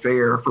and more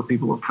fair for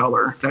people of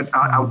color?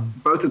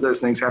 Both of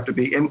those things have to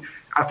be. And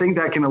I think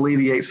that can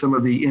alleviate some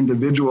of the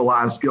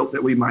individualized guilt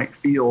that we might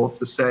feel,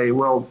 to say,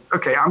 well,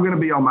 okay, I'm going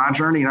to be on my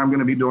journey and I'm going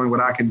to be doing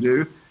what I can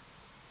do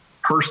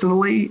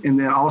personally. And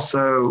then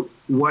also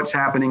what's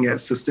happening at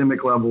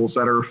systemic levels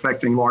that are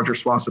affecting larger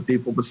swaths of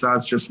people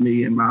besides just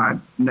me and my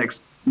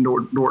next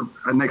door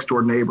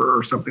neighbor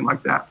or something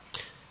like that.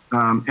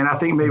 And I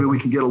think maybe we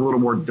can get a little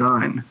more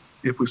done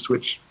if we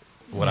switch.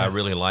 What I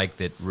really like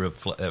that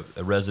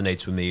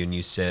resonates with me when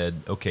you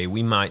said, okay,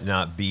 we might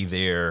not be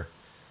there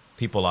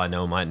people I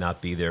know might not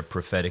be there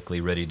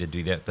prophetically ready to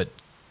do that, but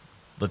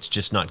let's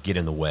just not get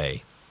in the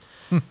way.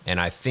 And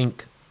I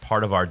think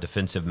part of our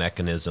defensive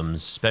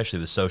mechanisms, especially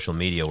with social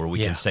media, where we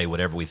can say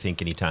whatever we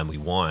think anytime we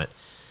want,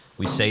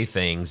 we say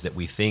things that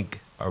we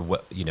think are,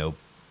 what, you know,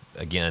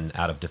 again,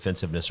 out of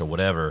defensiveness or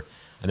whatever,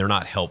 and they're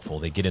not helpful.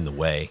 They get in the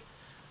way.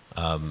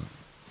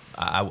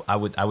 I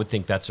would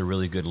think that's a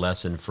really good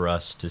lesson for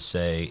us to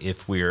say,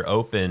 if we're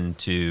open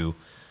to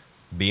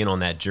being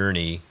on that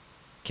journey,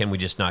 can we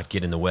just not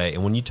get in the way?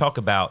 And when you talk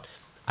about,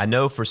 I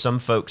know for some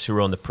folks who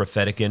are on the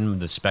prophetic end of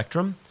the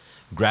spectrum,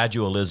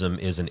 gradualism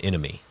is an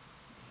enemy.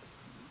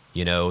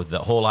 You know, the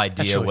whole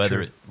idea,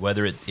 really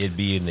whether it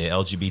be in the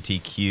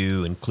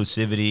LGBTQ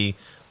inclusivity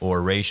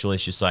or racial,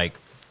 it's just like,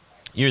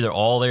 you're either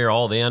all there,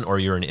 all then, or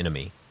you're an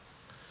enemy.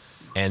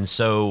 And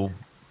so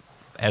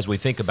as we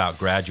think about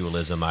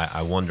gradualism,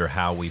 I wonder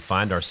how we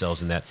find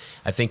ourselves in that.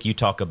 I think you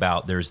talk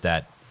about there's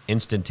that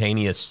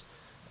instantaneous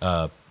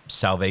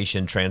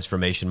salvation,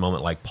 transformation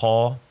moment like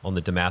Paul on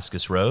the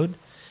Damascus Road.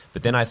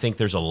 But then I think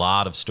there's a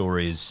lot of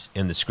stories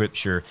in the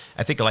scripture.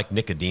 I think like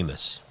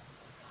Nicodemus,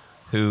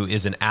 who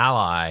is an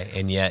ally,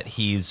 and yet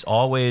he's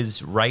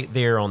always right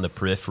there on the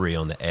periphery,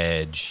 on the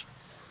edge,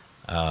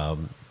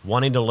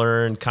 wanting to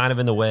learn, kind of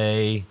in the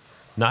way,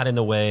 not in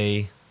the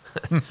way,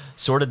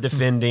 sort of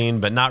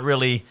defending, but not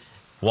really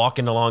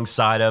walking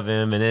alongside of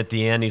him. And at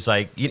the end, he's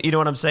like, you know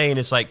what I'm saying?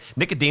 It's like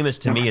Nicodemus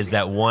to me is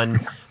that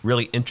one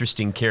really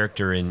interesting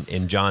character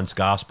in John's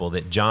gospel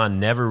that John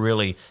never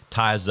really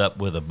ties up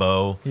with a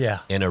bow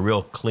in a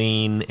real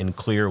clean and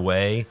clear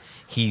way.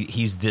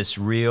 He's this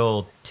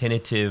real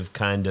tentative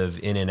kind of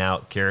in and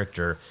out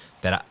character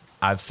that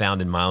I've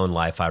found in my own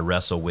life I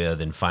wrestle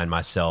with and find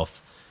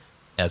myself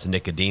as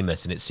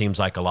Nicodemus. And it seems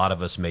like a lot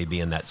of us may be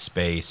in that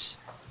space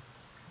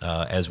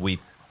as we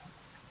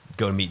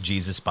go to meet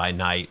Jesus by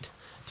night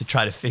to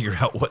try to figure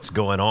out what's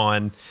going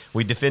on.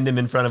 We defend him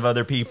in front of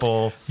other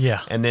people.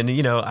 Yeah. And then,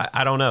 you know,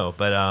 I don't know,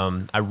 but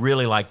I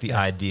really like the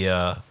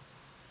idea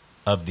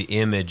of the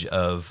image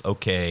of,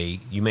 okay,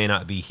 you may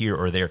not be here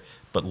or there,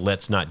 but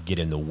let's not get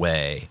in the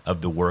way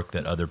of the work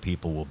that other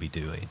people will be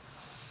doing.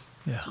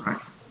 Yeah. Right.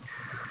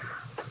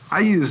 I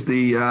used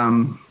the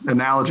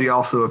analogy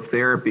also of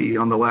therapy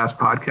on the last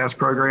podcast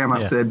program.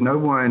 I said, no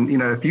one, you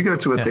know, if you go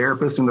to a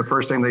therapist and the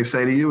first thing they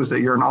say to you is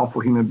that you're an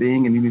awful human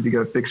being and you need to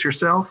go fix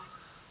yourself,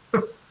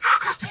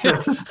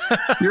 that's a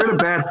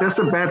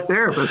bad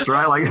therapist,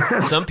 right?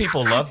 Like some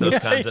people love those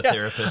kinds of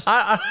therapists.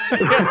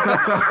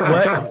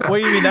 What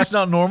do you mean? That's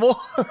not normal?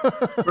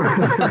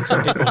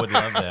 Some people would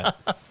love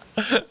that.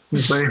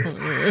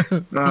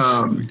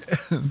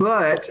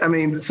 But I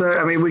mean,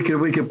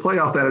 we could play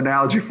off that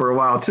analogy for a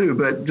while too.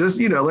 But just,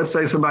 you know, let's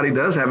say somebody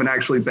does have an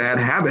actually bad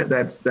habit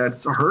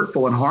that's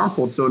hurtful and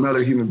harmful to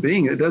another human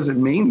being. It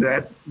doesn't mean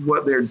that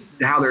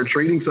how they're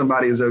treating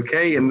somebody is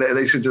okay, and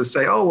they should just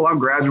say, oh well, I'm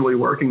gradually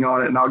working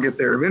on it and I'll get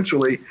there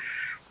eventually.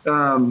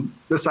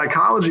 The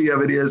psychology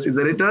of it is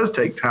that it does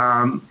take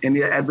time, and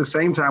yet at the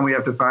same time we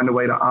have to find a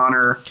way to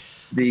honor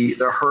the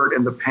hurt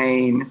and the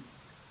pain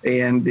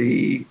and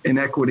the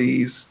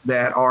inequities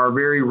that are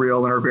very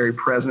real and are very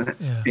present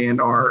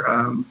and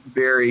are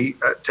very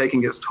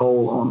taking its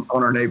toll on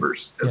our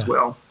neighbors as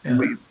well. And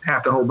we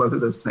have to hold both of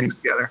those things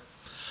together.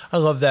 I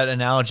love that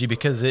analogy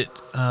because it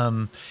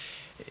kind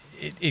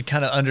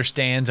of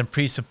understands and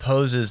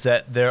presupposes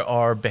that there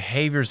are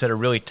behaviors that are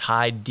really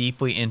tied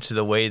deeply into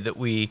the way that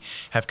we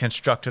have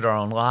constructed our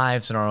own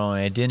lives and our own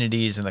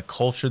identities and the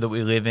culture that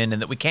we live in,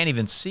 and that we can't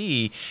even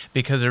see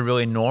because they're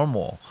really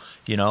normal.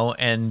 You know,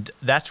 and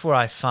that's where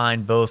I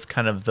find both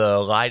kind of the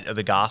light of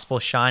the gospel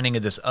shining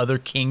in this other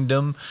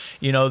kingdom,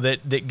 you know,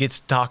 that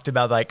gets talked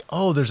about like,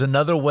 oh, there's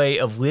another way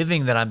of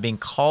living that I'm being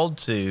called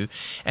to.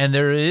 And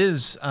there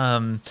is,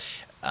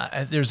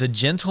 there's a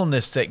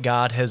gentleness that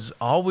God has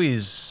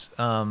always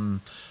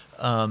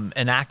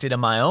enacted in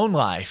my own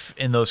life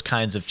in those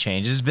kinds of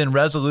changes. It's been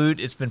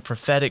resolute, it's been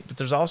prophetic, but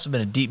there's also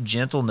been a deep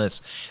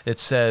gentleness that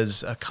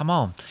says, come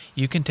on,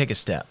 you can take a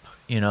step.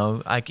 You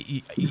know,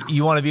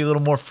 you want to be a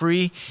little more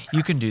free,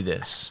 you can do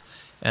this.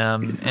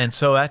 And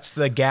so that's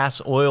the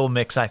gas oil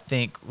mix, I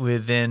think,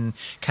 within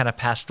kind of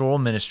pastoral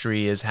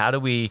ministry is how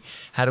do we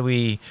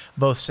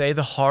both say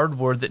the hard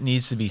word that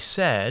needs to be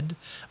said,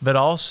 but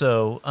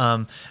also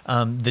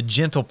the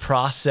gentle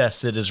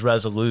process that is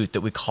resolute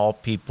that we call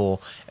people,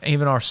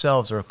 even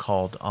ourselves, are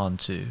called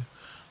onto.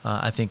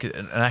 I think,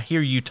 and I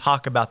hear you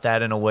talk about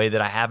that in a way that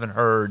I haven't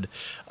heard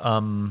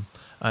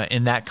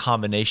in that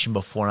combination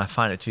before, and I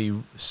find it to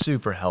be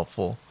super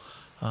helpful.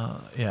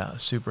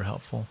 Super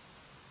helpful.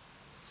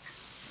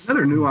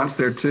 Another nuance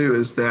there too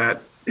is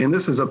that, and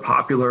this is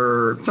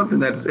something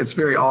that it's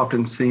very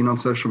often seen on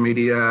social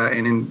media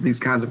and in these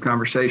kinds of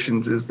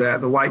conversations, is that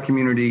the white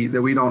community,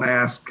 that we don't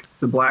ask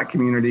the black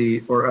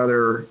community or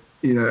other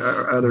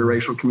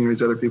racial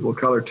communities, other people of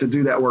color, to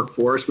do that work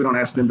for us. We don't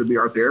ask them to be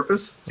our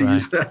therapists, to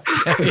use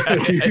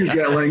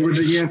that language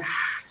again.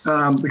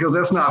 Because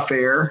that's not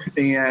fair.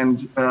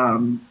 And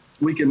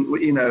we can,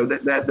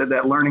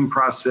 that learning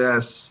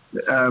process.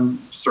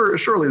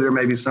 Surely there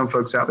may be some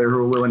folks out there who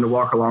are willing to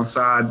walk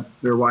alongside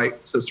their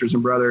white sisters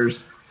and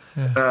brothers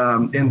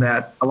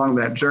along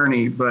that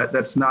journey, but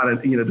that's not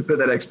to put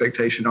that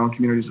expectation on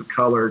communities of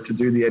color to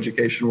do the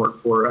education work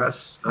for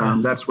us.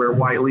 That's where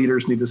white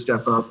leaders need to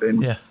step up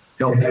and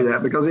help do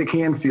that, because it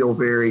can feel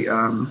very,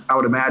 I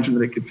would imagine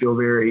that it could feel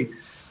very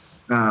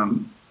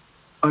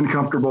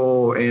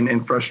uncomfortable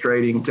and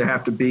frustrating to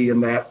have to be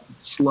in that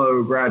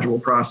slow, gradual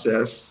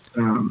process,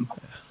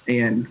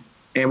 and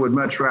would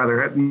much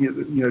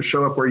rather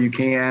show up where you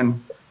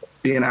can,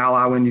 be an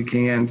ally when you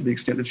can, to the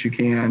extent that you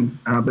can,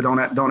 but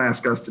don't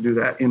ask us to do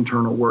that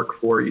internal work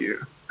for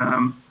you.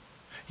 I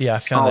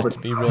found that to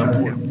be real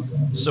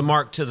important. So,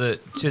 Mark, to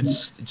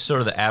sort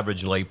of the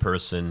average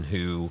layperson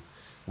who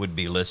would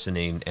be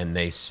listening, and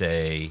they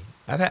say,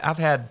 I've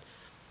had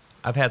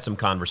some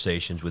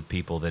conversations with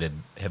people that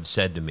have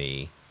said to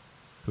me,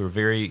 who are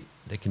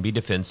they can be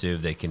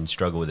defensive, they can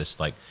struggle with this.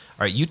 Like,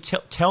 all right, you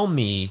tell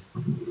me,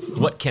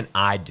 what can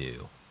I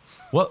do?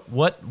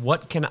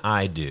 What can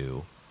I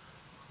do?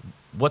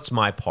 What's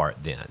my part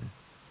then?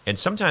 And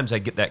sometimes I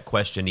get that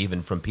question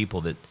even from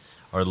people that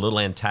are a little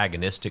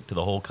antagonistic to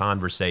the whole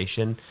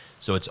conversation.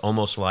 So it's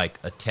almost like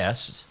a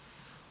test.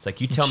 It's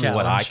like, you tell me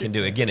what I can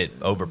do. Again, it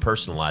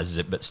over-personalizes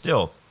it, but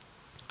still,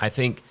 I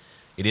think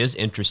it is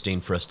interesting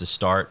for us to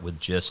start with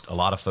just a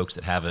lot of folks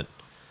that haven't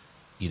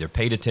either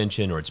paid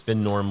attention, or it's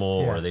been normal,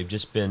 or they've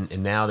just been,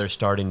 and now they're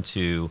starting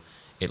to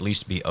at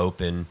least be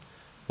open.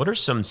 What are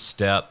some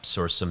steps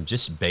or some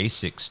just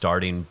basic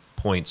starting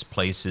points,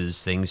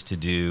 places, things to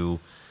do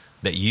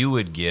that you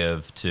would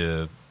give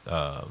to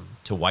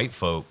white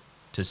folk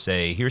to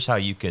say, here's how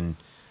you can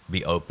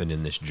be open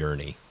in this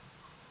journey?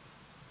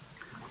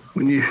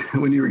 When you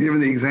were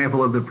giving the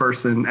example of the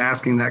person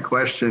asking that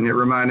question, it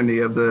reminded me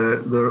of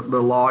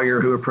the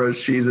lawyer who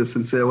approached Jesus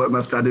and said, "What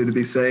must I do to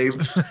be saved?"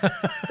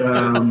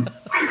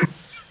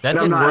 That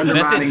didn't work.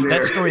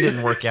 That story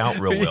didn't work out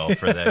real well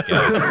for that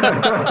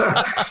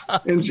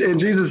guy. and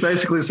Jesus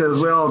basically says,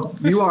 "Well,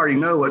 you already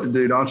know what to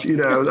do, don't you?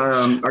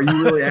 Are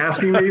you really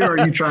asking me, or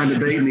are you trying to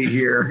bait me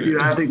here?"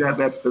 I think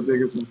that's the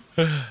biggest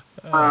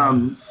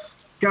one.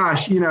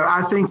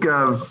 I think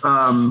of.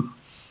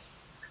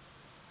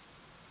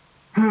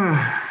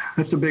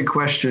 That's a big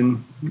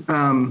question.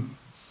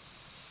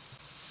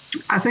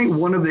 I think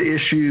one of the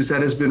issues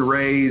that has been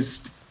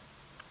raised,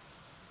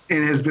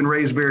 and has been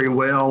raised very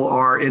well,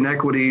 are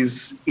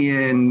inequities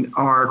in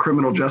our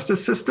criminal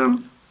justice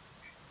system.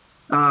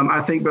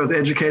 I think both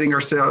educating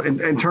ourselves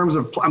in terms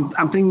of, I'm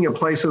thinking of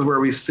places where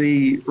we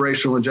see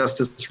racial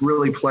injustice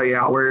really play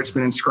out, where it's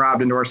been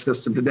inscribed into our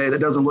system today that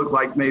doesn't look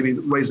like maybe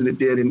the ways that it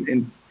did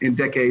in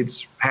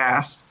decades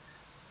past.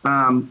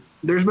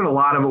 There's been a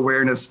lot of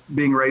awareness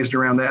being raised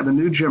around that. The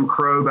New Jim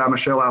Crow by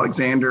Michelle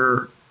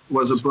Alexander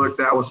was a book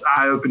that was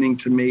eye-opening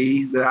to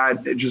me, that I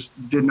just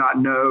did not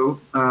know.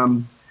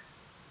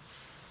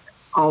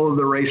 All of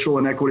the racial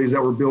inequities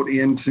that were built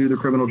into the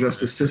criminal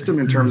justice system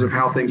in terms of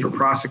how things were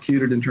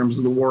prosecuted, in terms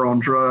of the war on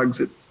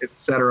drugs, et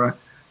cetera.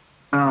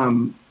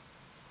 I'm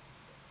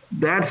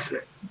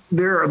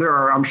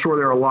sure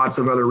there are lots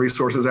of other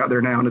resources out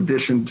there now in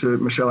addition to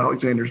Michelle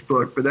Alexander's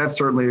book, but that's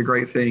certainly a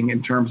great thing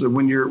in terms of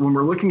when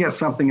we're looking at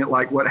something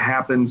like what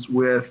happens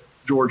with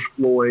George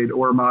Floyd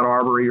or Ahmaud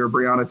Arbery or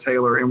Breonna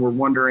Taylor, and we're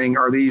wondering,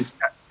 are these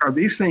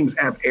things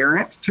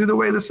aberrant to the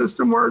way the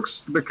system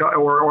works,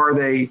 or are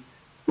they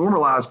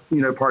normalized,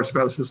 parts of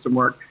how the system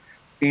work?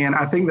 And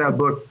I think that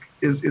book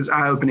is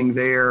eye-opening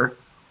there.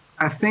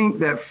 I think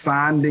that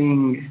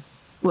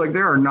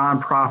there are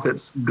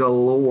nonprofits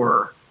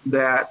galore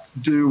that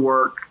do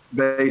work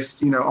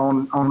based,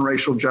 on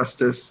racial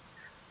justice.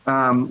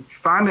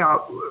 Find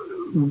out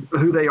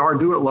who they are,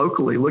 do it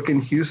locally, look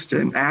in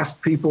Houston,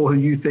 ask people who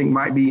you think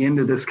might be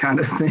into this kind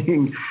of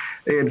thing,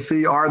 and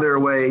see, are there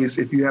ways,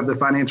 if you have the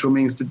financial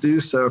means to do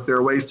so, if there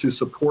are ways to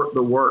support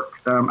the work.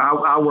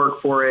 I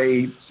work for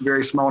a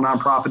very small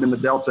nonprofit in the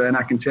Delta, and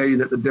I can tell you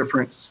that the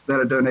difference that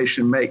a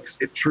donation makes,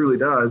 it truly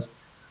does.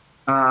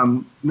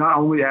 Not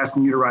only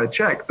asking you to write a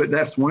check, but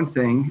that's one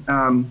thing.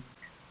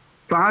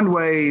 Find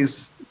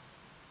ways,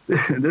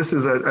 this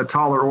is a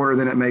taller order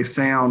than it may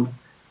sound,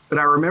 but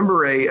I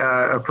remember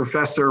a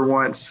professor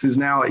once who's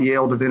now at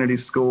Yale Divinity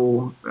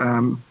School.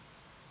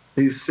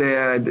 He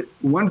said,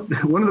 one of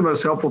the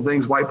most helpful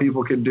things white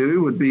people could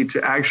do would be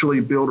to actually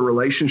build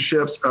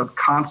relationships of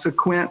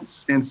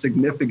consequence and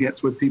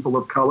significance with people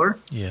of color.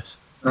 Yes.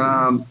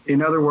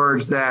 In other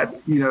words,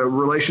 that,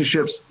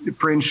 relationships,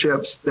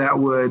 friendships that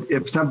would,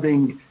 if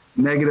something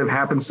negative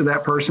happens to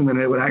that person, then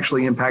it would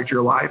actually impact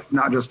your life,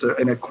 not just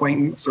an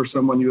acquaintance or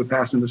someone you would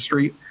pass in the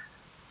street.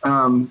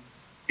 And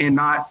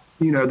not,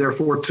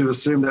 therefore to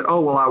assume that,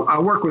 I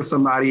work with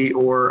somebody,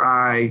 or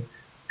I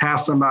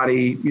pass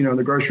somebody, in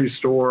the grocery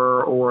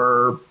store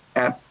or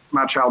at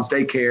my child's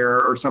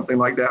daycare or something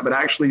like that, but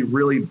actually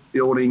really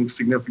building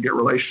significant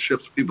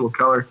relationships with people of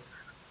color.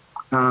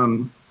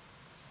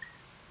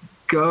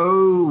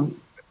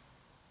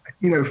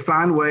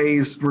 find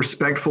ways,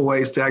 respectful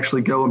ways to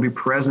actually go and be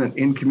present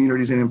in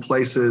communities and in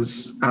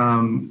places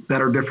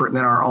that are different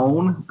than our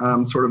own,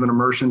 sort of an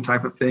immersion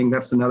type of thing.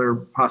 That's another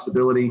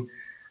possibility.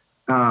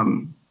 I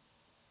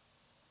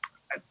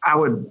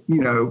would,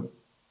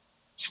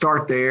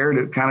 start there.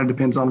 It kind of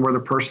depends on where the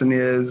person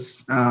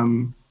is.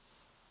 The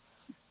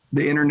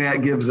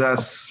internet gives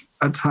us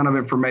a ton of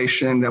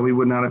information that we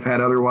would not have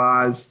had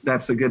otherwise.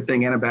 That's a good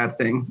thing and a bad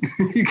thing.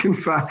 You can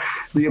find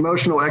the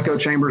emotional echo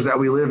chambers that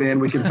we live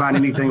in. We can find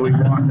anything we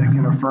want that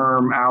can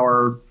affirm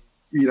our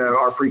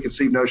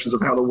preconceived notions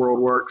of how the world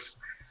works.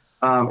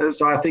 And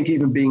so I think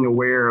even being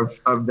aware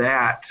of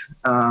that,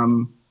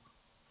 and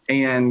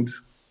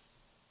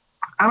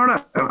I don't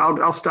know,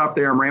 I'll stop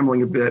there. I'm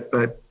rambling a bit,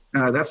 but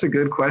that's a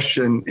good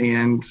question.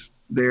 And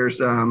there's,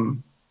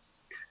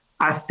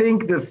 I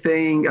think the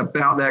thing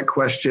about that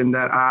question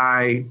that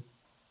I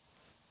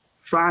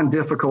find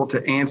difficult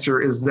to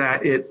answer is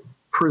that it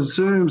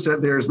presumes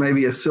that there's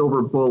maybe a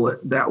silver bullet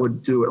that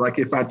would do it. Like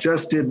if I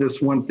just did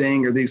this one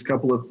thing or these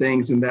couple of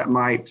things, and that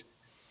might,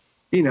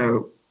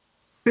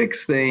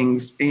 fix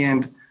things.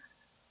 And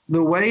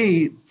the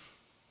way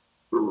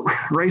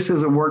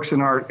racism works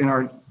in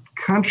our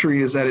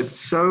country is that it's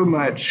so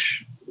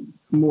much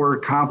more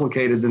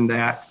complicated than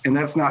that. And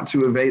that's not to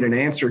evade an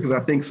answer, because I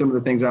think some of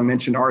the things I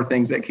mentioned are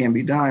things that can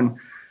be done.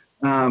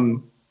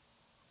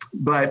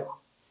 But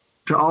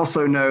to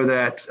also know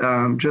that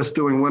just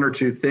doing one or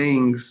two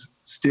things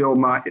it's still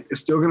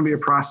going to be a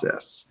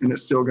process, and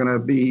it's still going to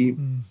be,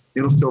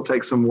 it'll still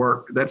take some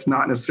work. That's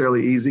not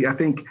necessarily easy. I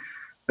think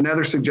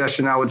another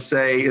suggestion I would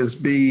say is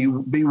be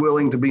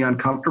willing to be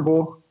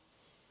uncomfortable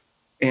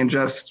and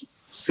just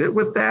sit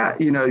with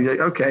that,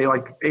 okay,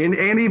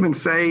 and even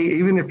say,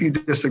 even if you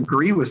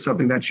disagree with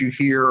something that you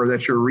hear or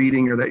that you're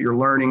reading or that you're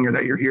learning or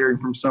that you're hearing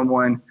from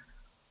someone,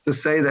 to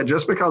say that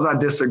just because I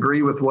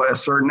disagree with what a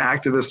certain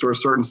activist or a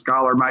certain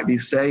scholar might be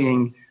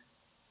saying,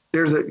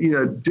 there's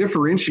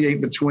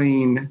differentiate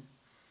between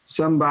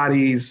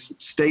somebody's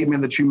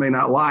statement that you may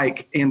not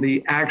like and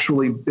the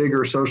actually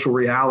bigger social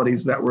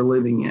realities that we're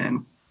living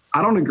in.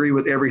 I don't agree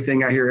with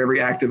everything I hear every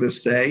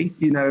activist say,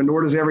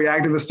 nor does every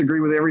activist agree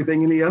with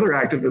everything any other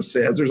activist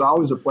says. There's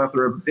always a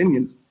plethora of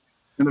opinions,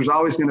 and there's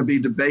always going to be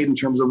debate in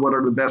terms of what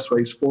are the best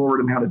ways forward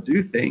and how to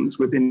do things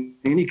within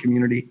any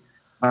community.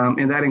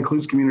 And that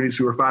includes communities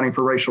who are fighting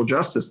for racial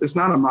justice. It's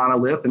not a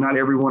monolith, and not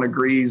everyone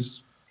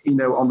agrees,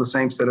 on the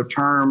same set of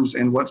terms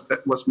and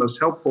what's most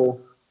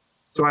helpful.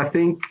 So I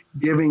think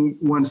giving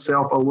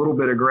oneself a little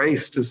bit of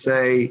grace to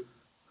say,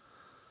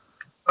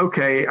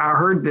 okay, I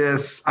heard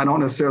this. I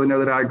don't necessarily know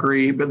that I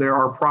agree, but there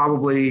are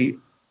probably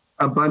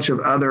a bunch of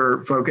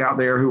other folk out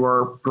there who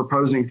are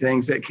proposing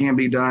things that can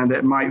be done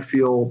that might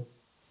feel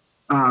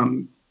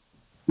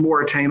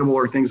more attainable,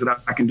 or things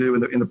that I can do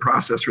in the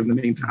process or in the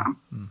meantime.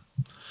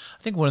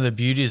 I think one of the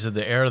beauties of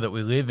the era that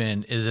we live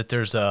in is that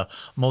there's a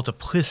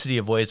multiplicity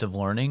of ways of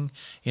learning.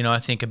 I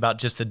think about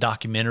just the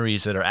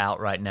documentaries that are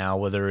out right now,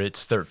 whether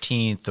it's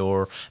 13th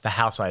or The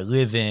House I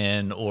Live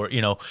In, or,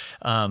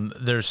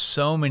 there's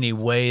so many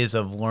ways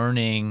of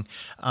learning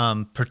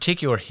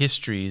particular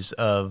histories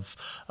of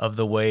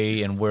the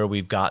way and where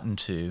we've gotten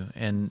to.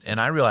 And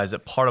I realize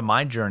that part of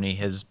my journey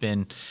has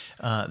been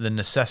the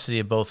necessity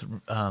of both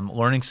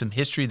learning some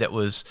history that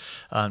was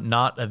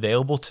not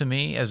available to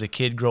me as a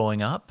kid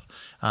growing up,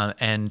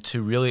 and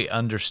to really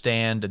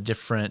understand a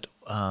different,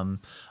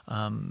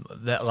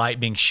 that light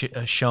being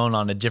shown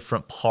on a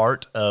different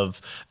part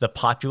of the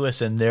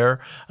populace and their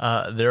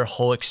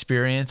whole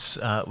experience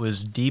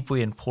was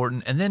deeply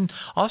important. And then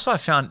also I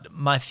found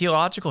my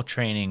theological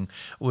training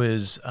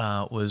was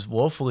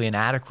woefully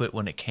inadequate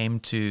when it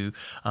came to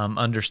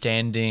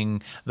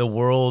understanding the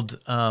world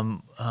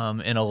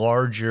in a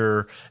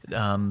larger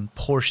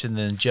portion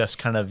than just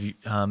kind of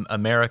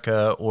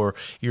America or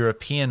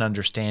European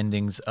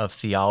understandings of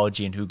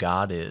theology and who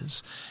God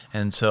is.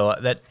 And so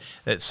that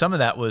some of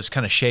that was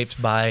kind of shaped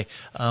by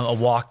a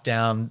walk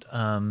down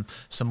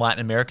some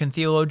Latin American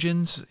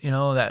theologians.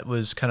 That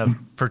was kind of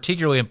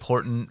particularly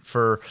important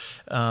for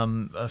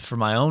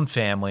my own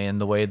family and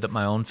the way that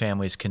my own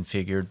family is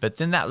configured. But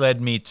then that led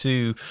me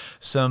to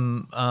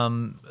some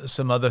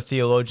other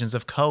theologians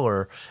of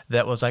color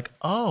that was like,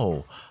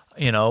 oh.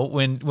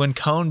 When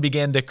Cone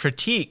began to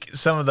critique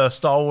some of the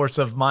stalwarts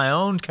of my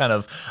own kind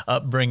of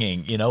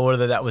upbringing,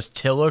 whether that was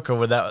Tillich or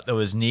whether that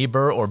was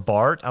Niebuhr or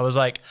Barth, I was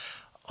like,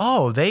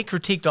 oh, they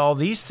critiqued all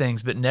these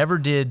things, but never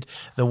did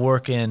the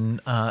work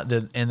in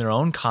their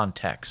own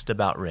context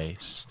about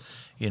race.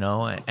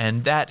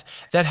 And that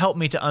helped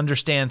me to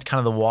understand kind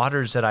of the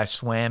waters that I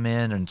swam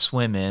in and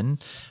swim in,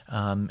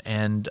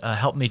 and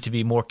helped me to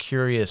be more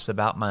curious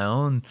about my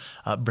own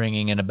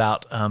upbringing and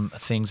about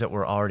things that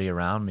were already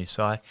around me.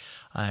 So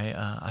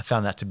I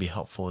found that to be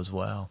helpful as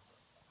well.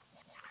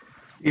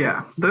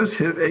 Yeah,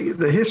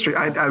 the history.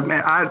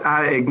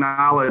 I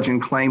acknowledge and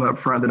claim up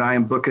front that I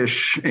am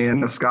bookish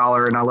and a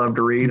scholar, and I love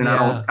to read. And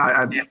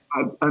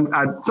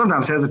I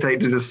sometimes hesitate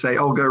to just say,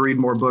 "Oh, go read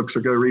more books or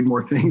go read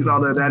more things."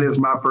 Although that is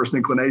my first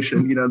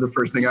inclination, the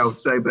first thing I would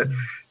say. But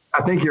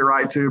I think you're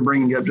right too,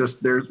 bringing up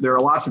just there are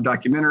lots of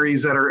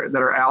documentaries that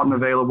are out and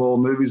available,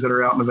 movies that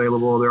are out and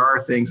available. There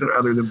are things that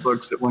other than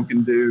books that one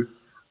can do.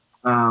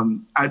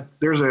 I'm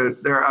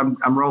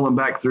rolling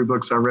back through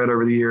books I read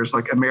over the years,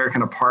 like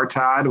American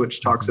Apartheid,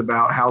 which talks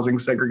about housing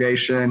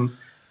segregation,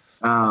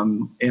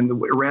 and the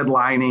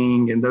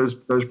redlining and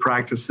those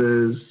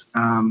practices.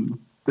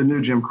 The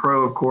new Jim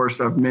Crow, of course,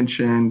 I've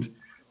mentioned.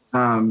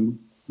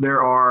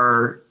 There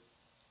are,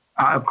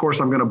 of course,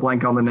 I'm going to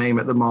blank on the name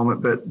at the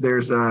moment, but there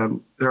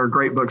are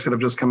great books that have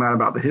just come out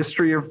about the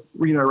history of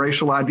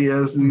racial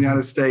ideas in the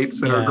United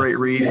States that are great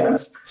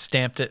reads.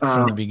 Stamped it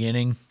from the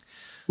beginning.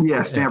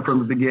 Yeah, stamped from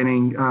the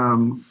beginning.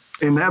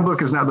 And that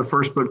book is not the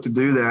first book to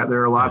do that.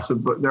 There are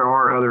there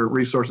are other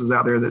resources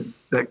out there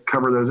that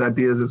cover those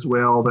ideas as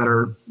well.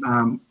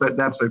 But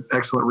that's an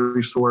excellent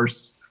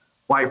resource.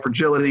 White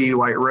Fragility,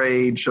 White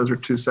Rage. Those are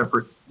two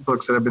separate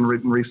books that have been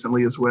written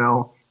recently as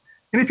well.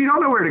 And if you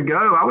don't know where to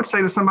go, I would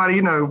say to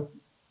somebody,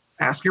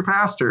 ask your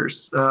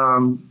pastors.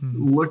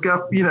 Look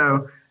up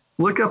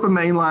a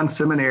mainline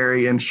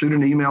seminary and shoot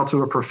an email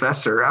to a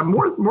professor.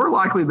 More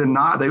likely than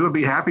not, they would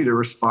be happy to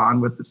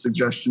respond with a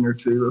suggestion or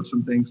two of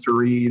some things to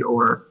read.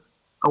 Or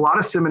a lot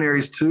of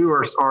seminaries too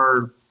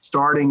are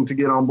starting to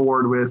get on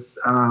board with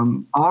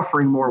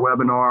offering more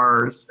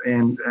webinars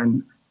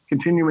and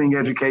continuing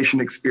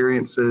education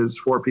experiences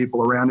for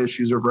people around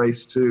issues of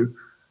race too.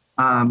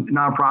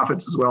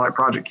 Nonprofits as well, like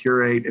Project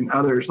Curate and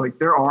others. Like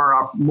there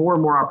are more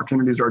and more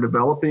opportunities are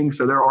developing,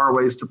 so there are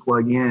ways to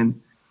plug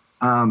in.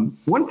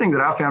 One thing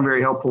that I found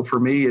very helpful for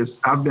me is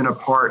I've been a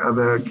part of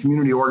a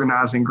community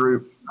organizing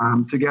group,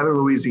 Together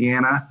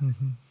Louisiana.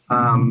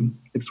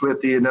 It's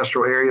with the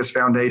Industrial Areas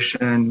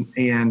Foundation,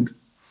 and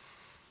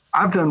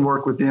I've done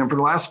work with them for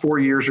the last 4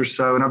 years or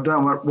so, and I've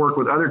done work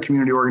with other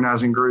community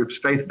organizing groups,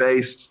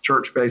 faith-based,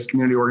 church-based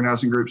community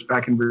organizing groups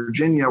back in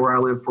Virginia, where I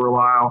lived for a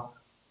while.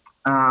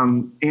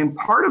 And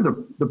part of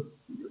the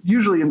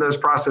usually in those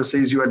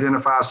processes, you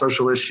identify a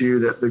social issue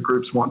that the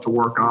groups want to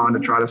work on to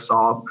try to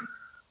solve.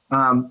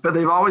 But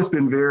they've always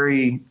been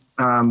very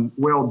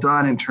well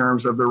done in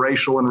terms of the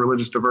racial and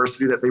religious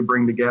diversity that they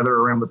bring together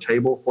around the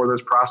table for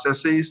those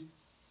processes.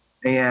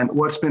 And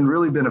what's been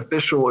really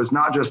beneficial is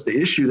not just the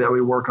issue that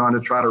we work on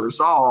to try to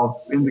resolve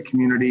in the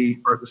community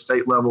or at the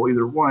state level,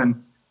 either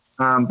one,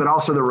 but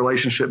also the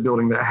relationship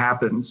building that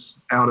happens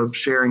out of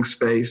sharing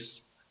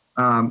space.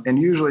 And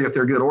usually if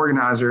they're good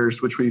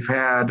organizers, which we've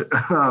had,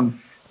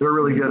 they're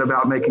really good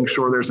about making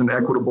sure there's an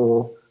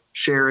equitable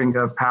sharing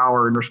of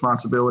power and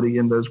responsibility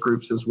in those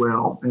groups as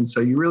well. And so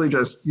you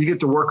get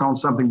to work on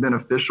something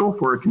beneficial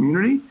for a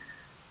community.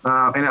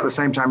 And at the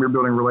same time, you're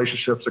building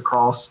relationships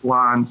across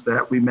lines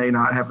that we may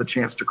not have the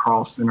chance to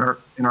cross in our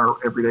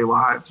everyday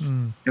lives.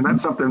 And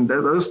that's something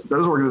that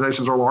those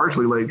organizations are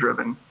largely lay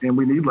driven, and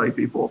we need lay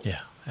people. Yeah,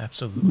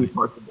 absolutely.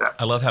 Parts of that.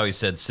 I love how he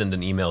said send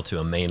an email to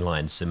a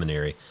mainline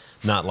seminary,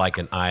 not like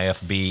an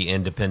IFB,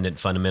 Independent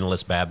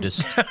Fundamentalist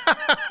Baptist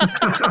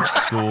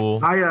school.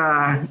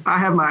 I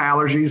have my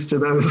allergies to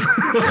those.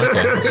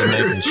 Okay, just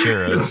making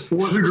sure. The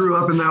ones who grew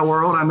up in that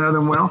world, I know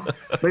them well.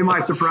 They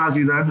might surprise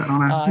you, though. I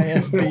don't know.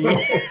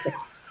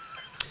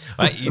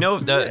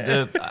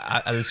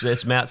 IFB.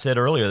 As Matt said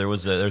earlier,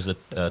 there's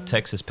a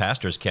Texas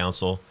Pastors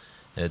Council.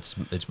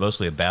 It's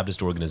mostly a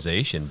Baptist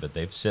organization, but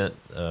they've sent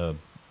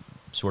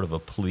sort of a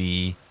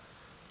plea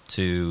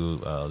to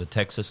the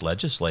Texas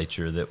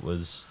legislature that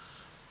was.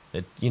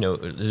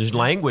 There's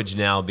language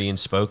now being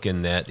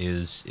spoken that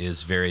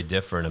is very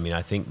different. I mean,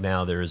 I think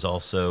now there is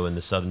also in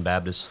the Southern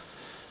Baptist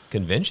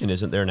Convention,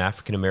 isn't there an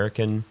African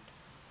American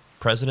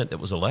president that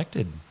was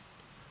elected?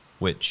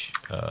 Which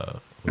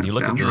when you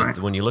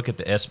look at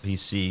the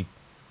SBC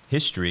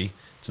history,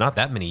 it's not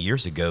that many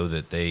years ago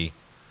that they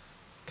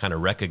kind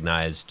of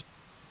recognized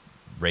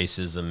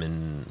racism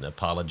and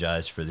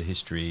apologized for the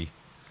history.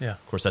 Yeah,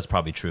 of course, that's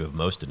probably true of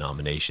most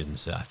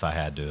denominations, if I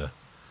had to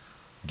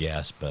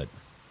guess, but.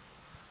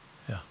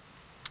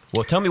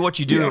 Well, tell me what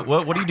you do. Yeah.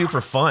 What do you do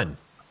for fun?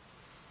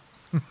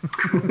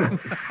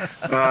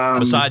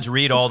 Besides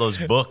read all those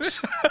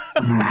books.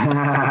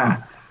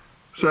 I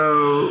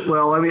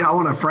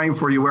want to frame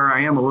for you where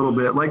I am a little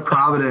bit. Lake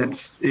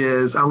Providence I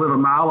live a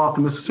mile off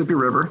the Mississippi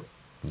River.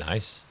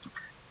 Nice.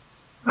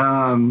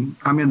 I'm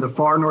in the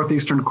far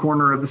northeastern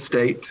corner of the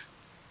state,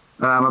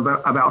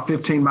 about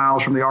 15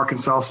 miles from the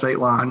Arkansas state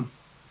line.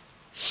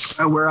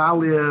 Where I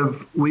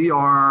live,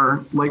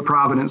 Lake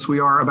Providence, we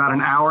are about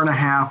an hour and a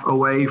half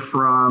away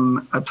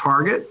from a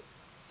Target.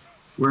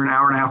 We're an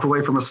hour and a half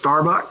away from a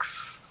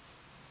Starbucks,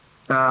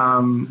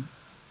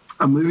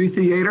 a movie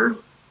theater,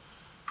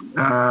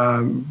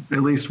 at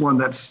least one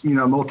that's, it's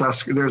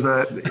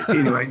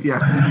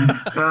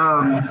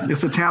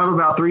a town of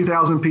about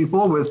 3,000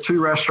 people with 2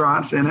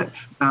 restaurants in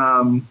it.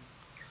 On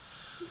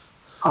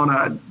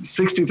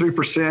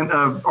 63%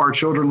 of our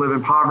children live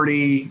in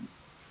poverty.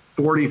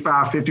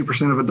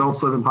 50% of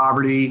adults live in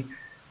poverty.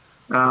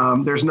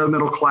 There's no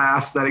middle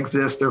class that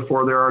exists.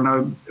 Therefore, there are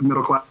no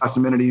middle class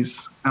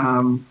amenities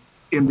in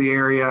the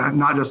area,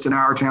 not just in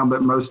our town,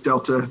 but most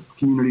Delta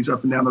communities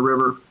up and down the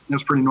river.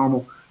 That's pretty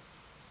normal.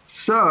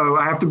 So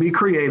I have to be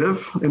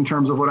creative in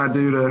terms of what I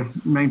do to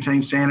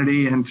maintain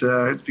sanity and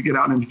to get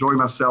out and enjoy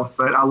myself.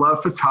 But I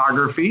love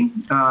photography.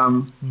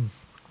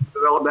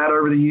 Developed that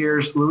over the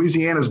years.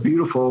 Louisiana is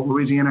beautiful.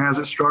 Louisiana has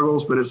its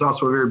struggles, but it's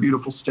also a very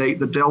beautiful state.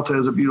 The Delta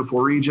is a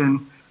beautiful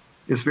region.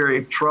 It's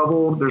very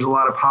troubled. There's a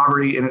lot of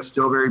poverty, and it's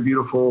still very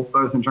beautiful,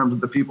 both in terms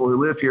of the people who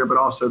live here, but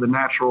also the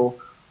natural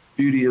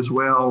beauty as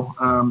well.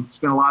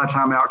 Spent a lot of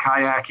time out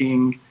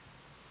kayaking,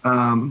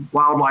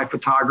 wildlife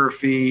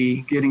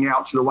photography, getting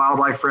out to the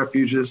wildlife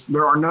refuges.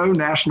 There are no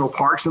national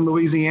parks in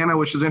Louisiana,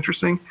 which is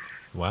interesting.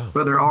 Wow.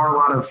 But there are a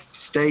lot of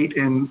state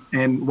and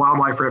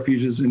wildlife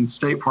refuges and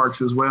state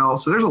parks as well.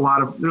 So there's a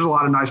lot of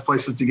nice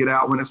places to get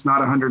out when it's not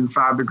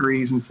 105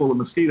 degrees and full of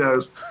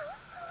mosquitoes.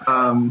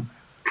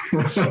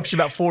 It's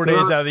about 4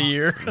 days out of the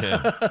year.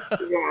 Yeah.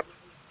 Yeah,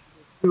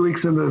 2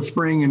 weeks in the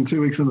spring and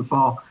 2 weeks in the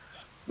fall.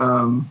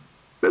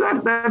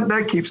 But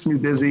that keeps me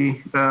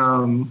busy.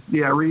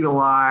 Read a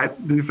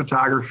lot, do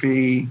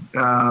photography,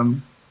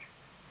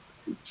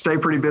 stay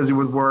pretty busy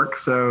with work.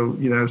 So,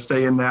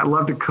 stay in that.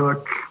 Love to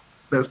cook,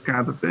 those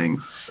kinds of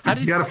things.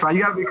 You got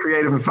to be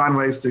creative and find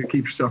ways to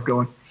keep yourself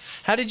going.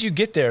 How did you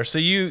get there? So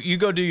you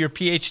go do your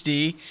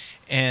PhD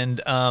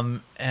and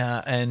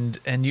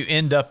you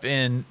end up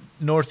in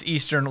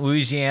northeastern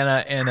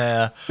Louisiana in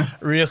a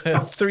real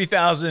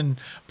 3,000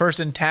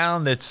 person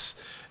town. That's,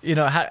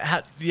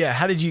 how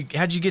did you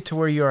get to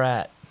where you're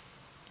at?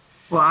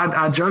 Well,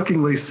 I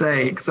jokingly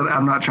say, because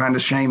I'm not trying to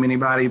shame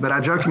anybody, but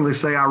I jokingly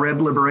say I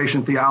read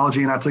liberation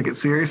theology and I took it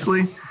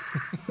seriously.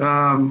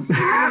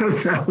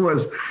 That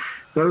was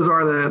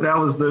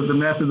the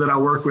method that I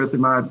worked with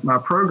in my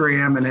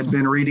program and had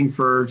been reading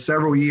for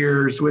several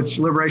years, which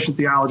liberation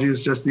theology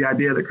is just the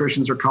idea that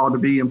Christians are called to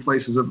be in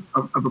places of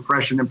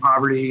oppression and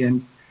poverty.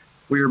 And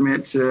we are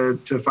meant to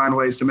find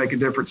ways to make a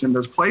difference in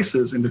those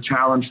places and to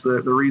challenge the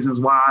reasons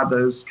why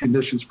those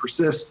conditions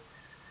persist.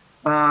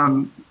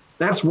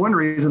 That's one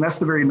reason. That's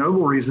the very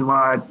noble reason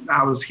why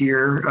I was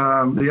here.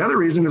 The other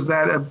reason is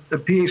that a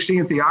PhD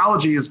in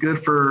theology is good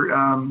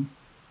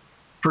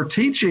for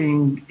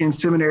teaching in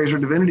seminaries or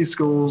divinity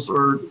schools,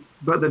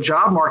 but the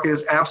job market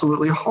is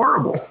absolutely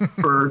horrible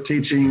for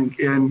teaching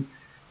in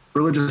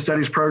religious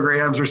studies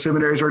programs or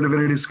seminaries or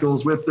divinity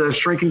schools. With the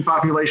shrinking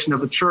population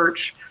of the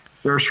church,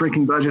 there are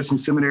shrinking budgets in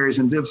seminaries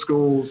and div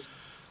schools.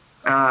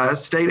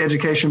 State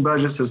education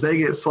budgets, as they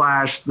get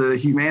slashed, the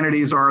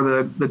humanities are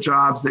the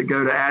jobs that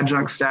go to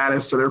adjunct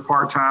status, so they're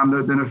part-time,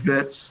 no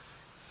benefits.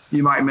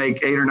 You might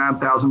make $8,000 or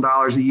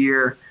 $9,000 a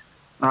year.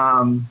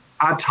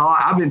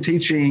 I've been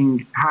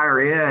teaching higher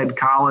ed,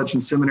 college,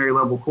 and seminary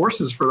level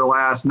courses for the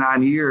last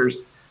 9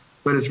 years,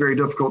 but it's very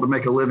difficult to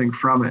make a living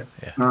from it.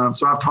 Yeah.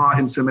 So I've taught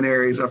in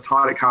seminaries, I've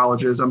taught at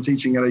colleges, I'm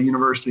teaching at a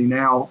university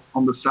now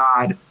on the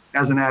side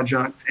as an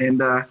adjunct,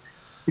 and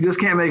you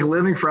just can't make a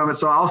living from it.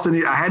 So I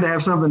had to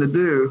have something to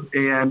do,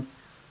 and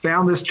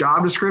found this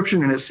job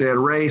description, and it said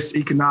race,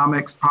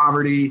 economics,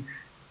 poverty,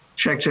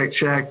 check,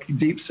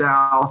 Deep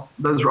South.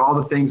 Those are all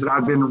the things that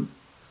I've been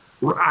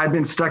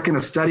stuck in a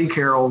study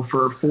carrel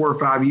for 4 or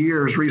 5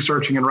 years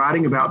researching and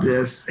writing about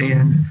this.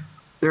 And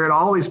there had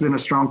always been a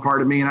strong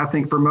part of me. And I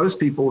think for most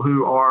people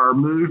who are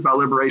moved by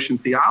liberation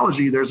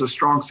theology, there's a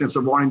strong sense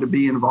of wanting to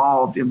be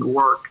involved in the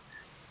work,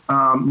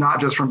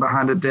 not just from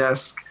behind a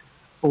desk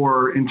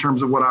or in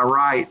terms of what I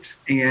write.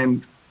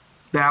 And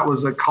that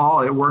was a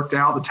call. It worked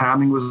out. The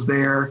timing was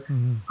there.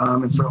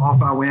 And so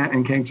off I went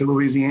and came to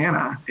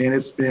Louisiana. And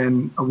it's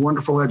been a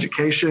wonderful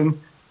education.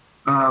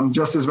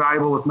 Just as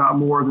valuable, if not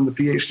more, than the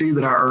PhD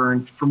that I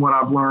earned from what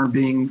I've learned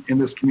being in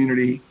this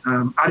community.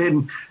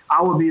 I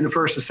will be the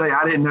first to say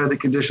I didn't know that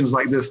conditions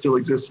like this still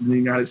existed in the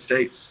United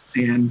States,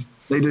 and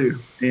they do,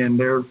 and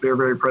they're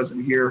very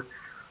present here.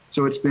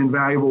 So it's been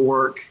valuable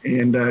work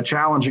and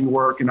challenging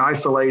work and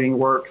isolating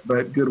work,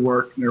 but good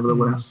work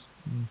nevertheless.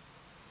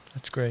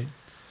 That's great.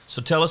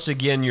 So tell us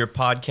again your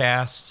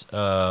podcast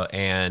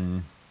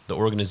and the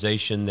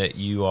organization that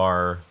you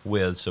are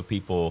with, so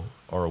people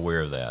are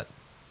aware of that.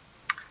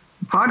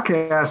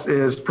 Podcast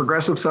is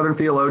Progressive Southern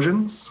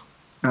Theologians.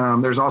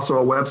 There's also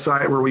a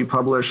website where we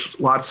publish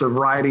lots of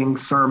writing,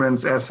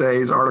 sermons,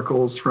 essays,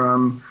 articles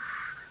from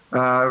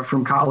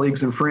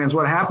colleagues and friends.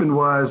 What happened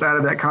was, out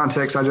of that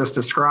context I just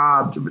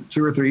described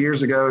 2 or 3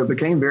 years ago, it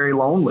became very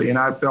lonely, and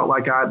I felt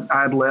like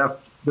I'd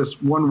left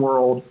this one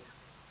world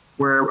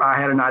where I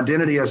had an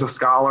identity as a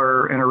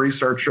scholar and a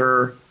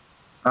researcher,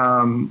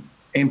 and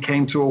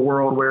came to a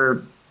world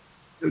where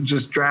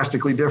just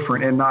drastically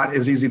different and not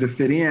as easy to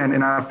fit in.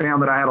 And I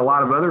found that I had a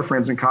lot of other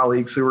friends and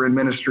colleagues who were in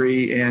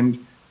ministry and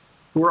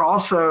who were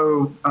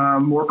also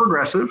more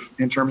progressive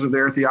in terms of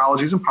their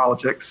theologies and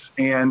politics,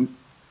 and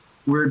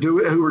who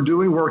were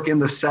doing work in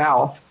the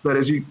South. But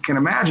as you can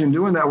imagine,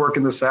 doing that work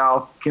in the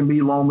South can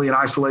be lonely and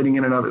isolating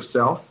in and of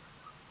itself.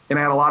 And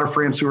I had a lot of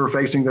friends who were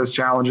facing those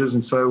challenges.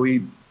 And so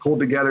we pulled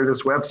together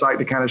this website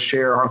to kind of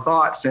share our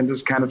thoughts and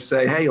just kind of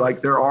say, hey,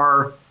 like there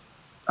are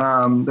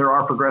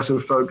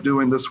progressive folk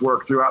doing this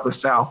work throughout the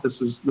South.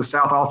 The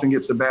South often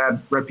gets a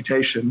bad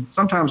reputation,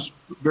 sometimes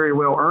very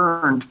well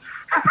earned,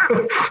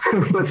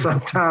 but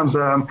sometimes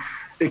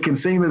it can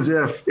seem as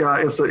if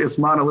it's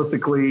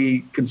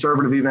monolithically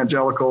conservative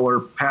evangelical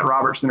or Pat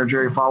Robertson or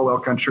Jerry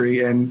Falwell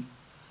country, and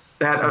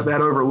that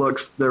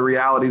overlooks the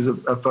realities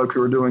of folk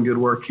who are doing good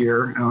work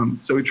here.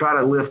 So we try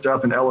to lift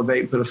up and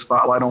elevate and put a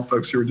spotlight on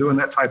folks who are doing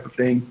that type of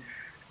thing.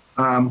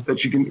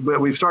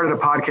 But we've started a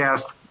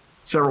podcast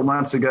several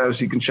months ago,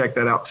 so you can check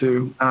that out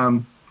too.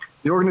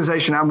 The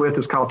organization I'm with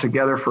is called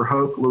Together for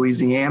Hope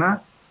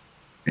Louisiana.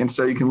 And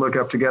so you can look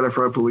up Together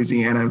for Hope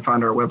Louisiana and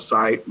find our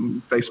website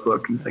and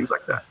Facebook and things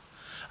like that.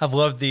 I've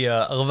loved the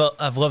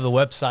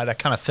website. I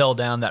kind of fell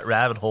down that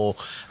rabbit hole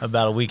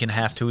about a week and a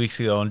half, 2 weeks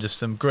ago, and just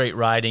some great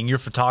writing. Your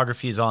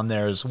photography is on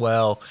there as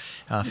well.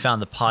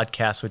 Found the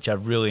podcast, which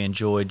I've really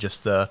enjoyed.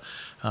 Just the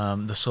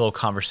slow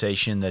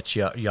conversation that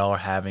y'all are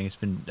having. It's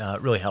been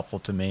really helpful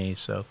to me.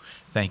 So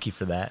thank you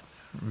for that.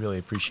 Really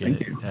appreciate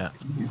Thank it. you. Yeah.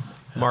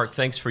 Mark,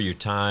 thanks for your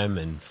time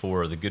and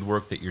for the good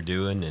work that you're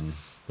doing, and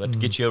we'll have to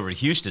get you over to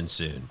Houston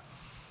soon.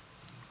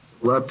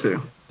 Love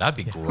to. That'd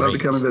be great. Love to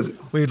come and visit.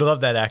 We'd love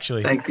that,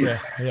 actually. Thank you.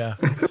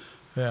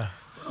 Yeah.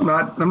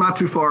 I'm not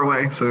too far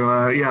away, so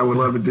I would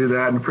love to do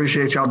that, and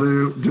appreciate y'all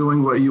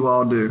doing what you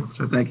all do.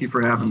 So thank you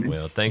for having me.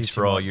 Well, thanks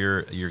for all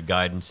your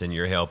guidance and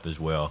your help as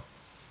well.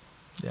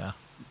 Yeah.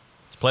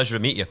 It's a pleasure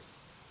to meet you.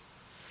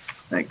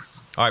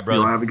 Thanks. All right,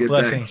 brother. Y'all have a good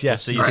Blessings. day. Yeah. We'll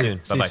see you All right.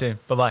 soon. See you soon.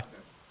 Bye-bye.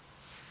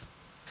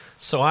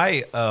 So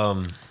I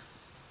don't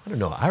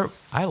know.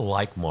 I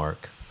like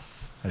Mark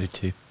I do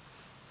too.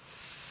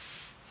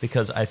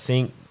 because I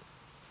think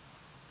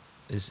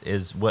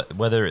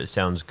whether it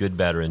sounds good,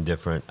 bad, or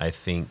indifferent, I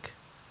think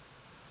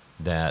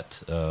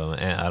that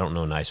and I don't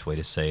know a nice way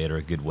to say it or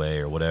a good way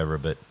or whatever,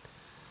 but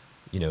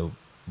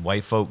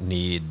white folk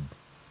need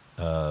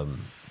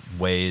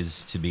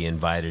ways to be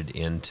invited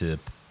into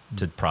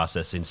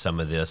processing some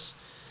of this.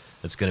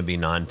 That's going to be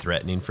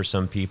non-threatening for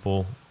some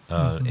people,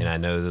 and I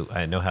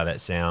know how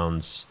that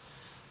sounds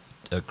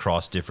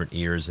across different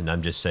ears, and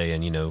I'm just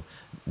saying,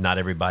 not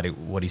everybody.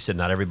 What he said,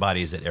 not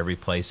everybody is at every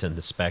place in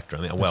the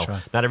spectrum. Well,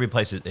 right. Not every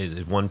place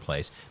is one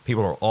place.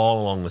 People are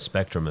all along the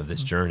spectrum of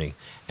this journey,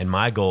 and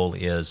my goal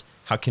is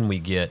how can we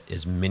get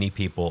as many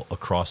people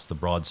across the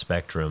broad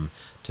spectrum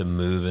to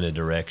move in a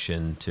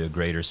direction to a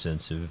greater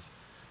sense of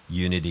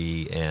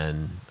unity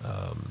and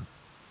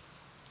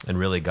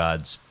really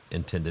God's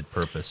intended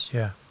purpose.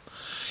 Yeah.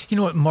 You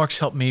know what Mark's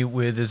helped me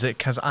with is that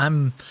because I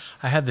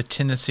have the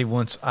tendency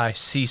once I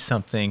see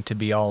something to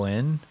be all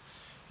in,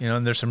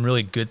 and there's some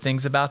really good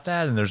things about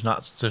that, and there's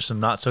some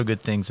not so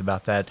good things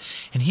about that,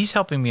 and he's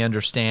helping me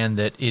understand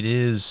that it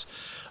is,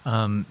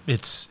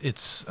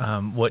 it's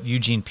what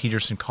Eugene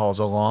Peterson calls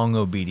a long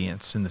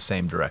obedience in the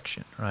same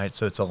direction, right?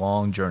 So it's a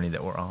long journey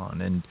that we're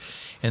on,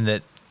 and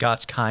that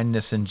God's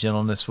kindness and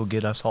gentleness will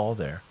get us all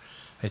there.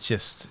 It's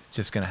just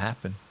going to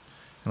happen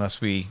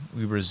unless we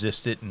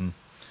resist it and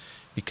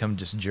become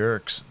just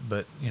jerks.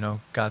 But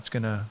God's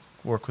going to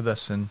work with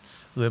us and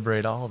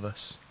liberate all of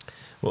us.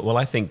 Well,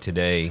 I think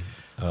today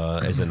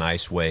is a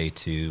nice way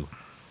to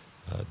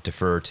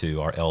defer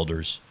to our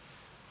elders.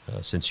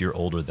 Since you're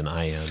older than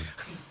I am,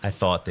 I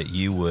thought that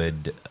you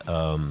would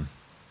kind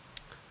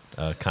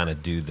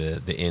of do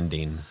the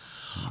ending.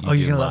 You're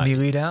going to let me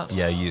lead out?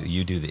 Yeah,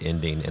 you do the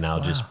ending, and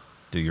I'll just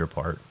do your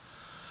part.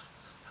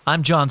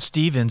 I'm John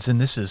Stevens, and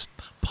this is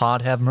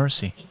Pod Have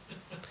Mercy.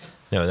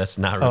 No, that's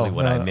not really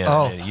what I meant.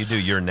 Oh. You do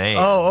your name.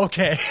 Oh,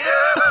 okay.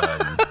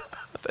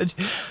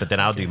 But then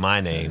I'll do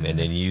my name, and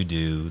then you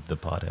do the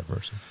Pod Have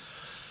Mercy.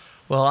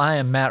 Well, I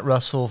am Matt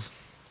Russell.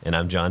 And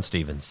I'm John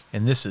Stevens.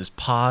 And this is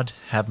Pod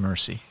Have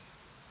Mercy.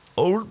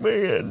 Old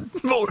man.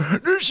 Oh,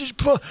 this is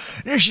Pod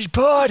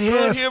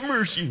Have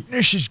Mercy.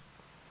 This is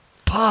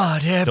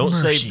Pod Have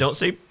Mercy. Don't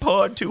say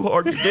pod too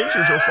hard, your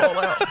dentures will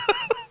fall out.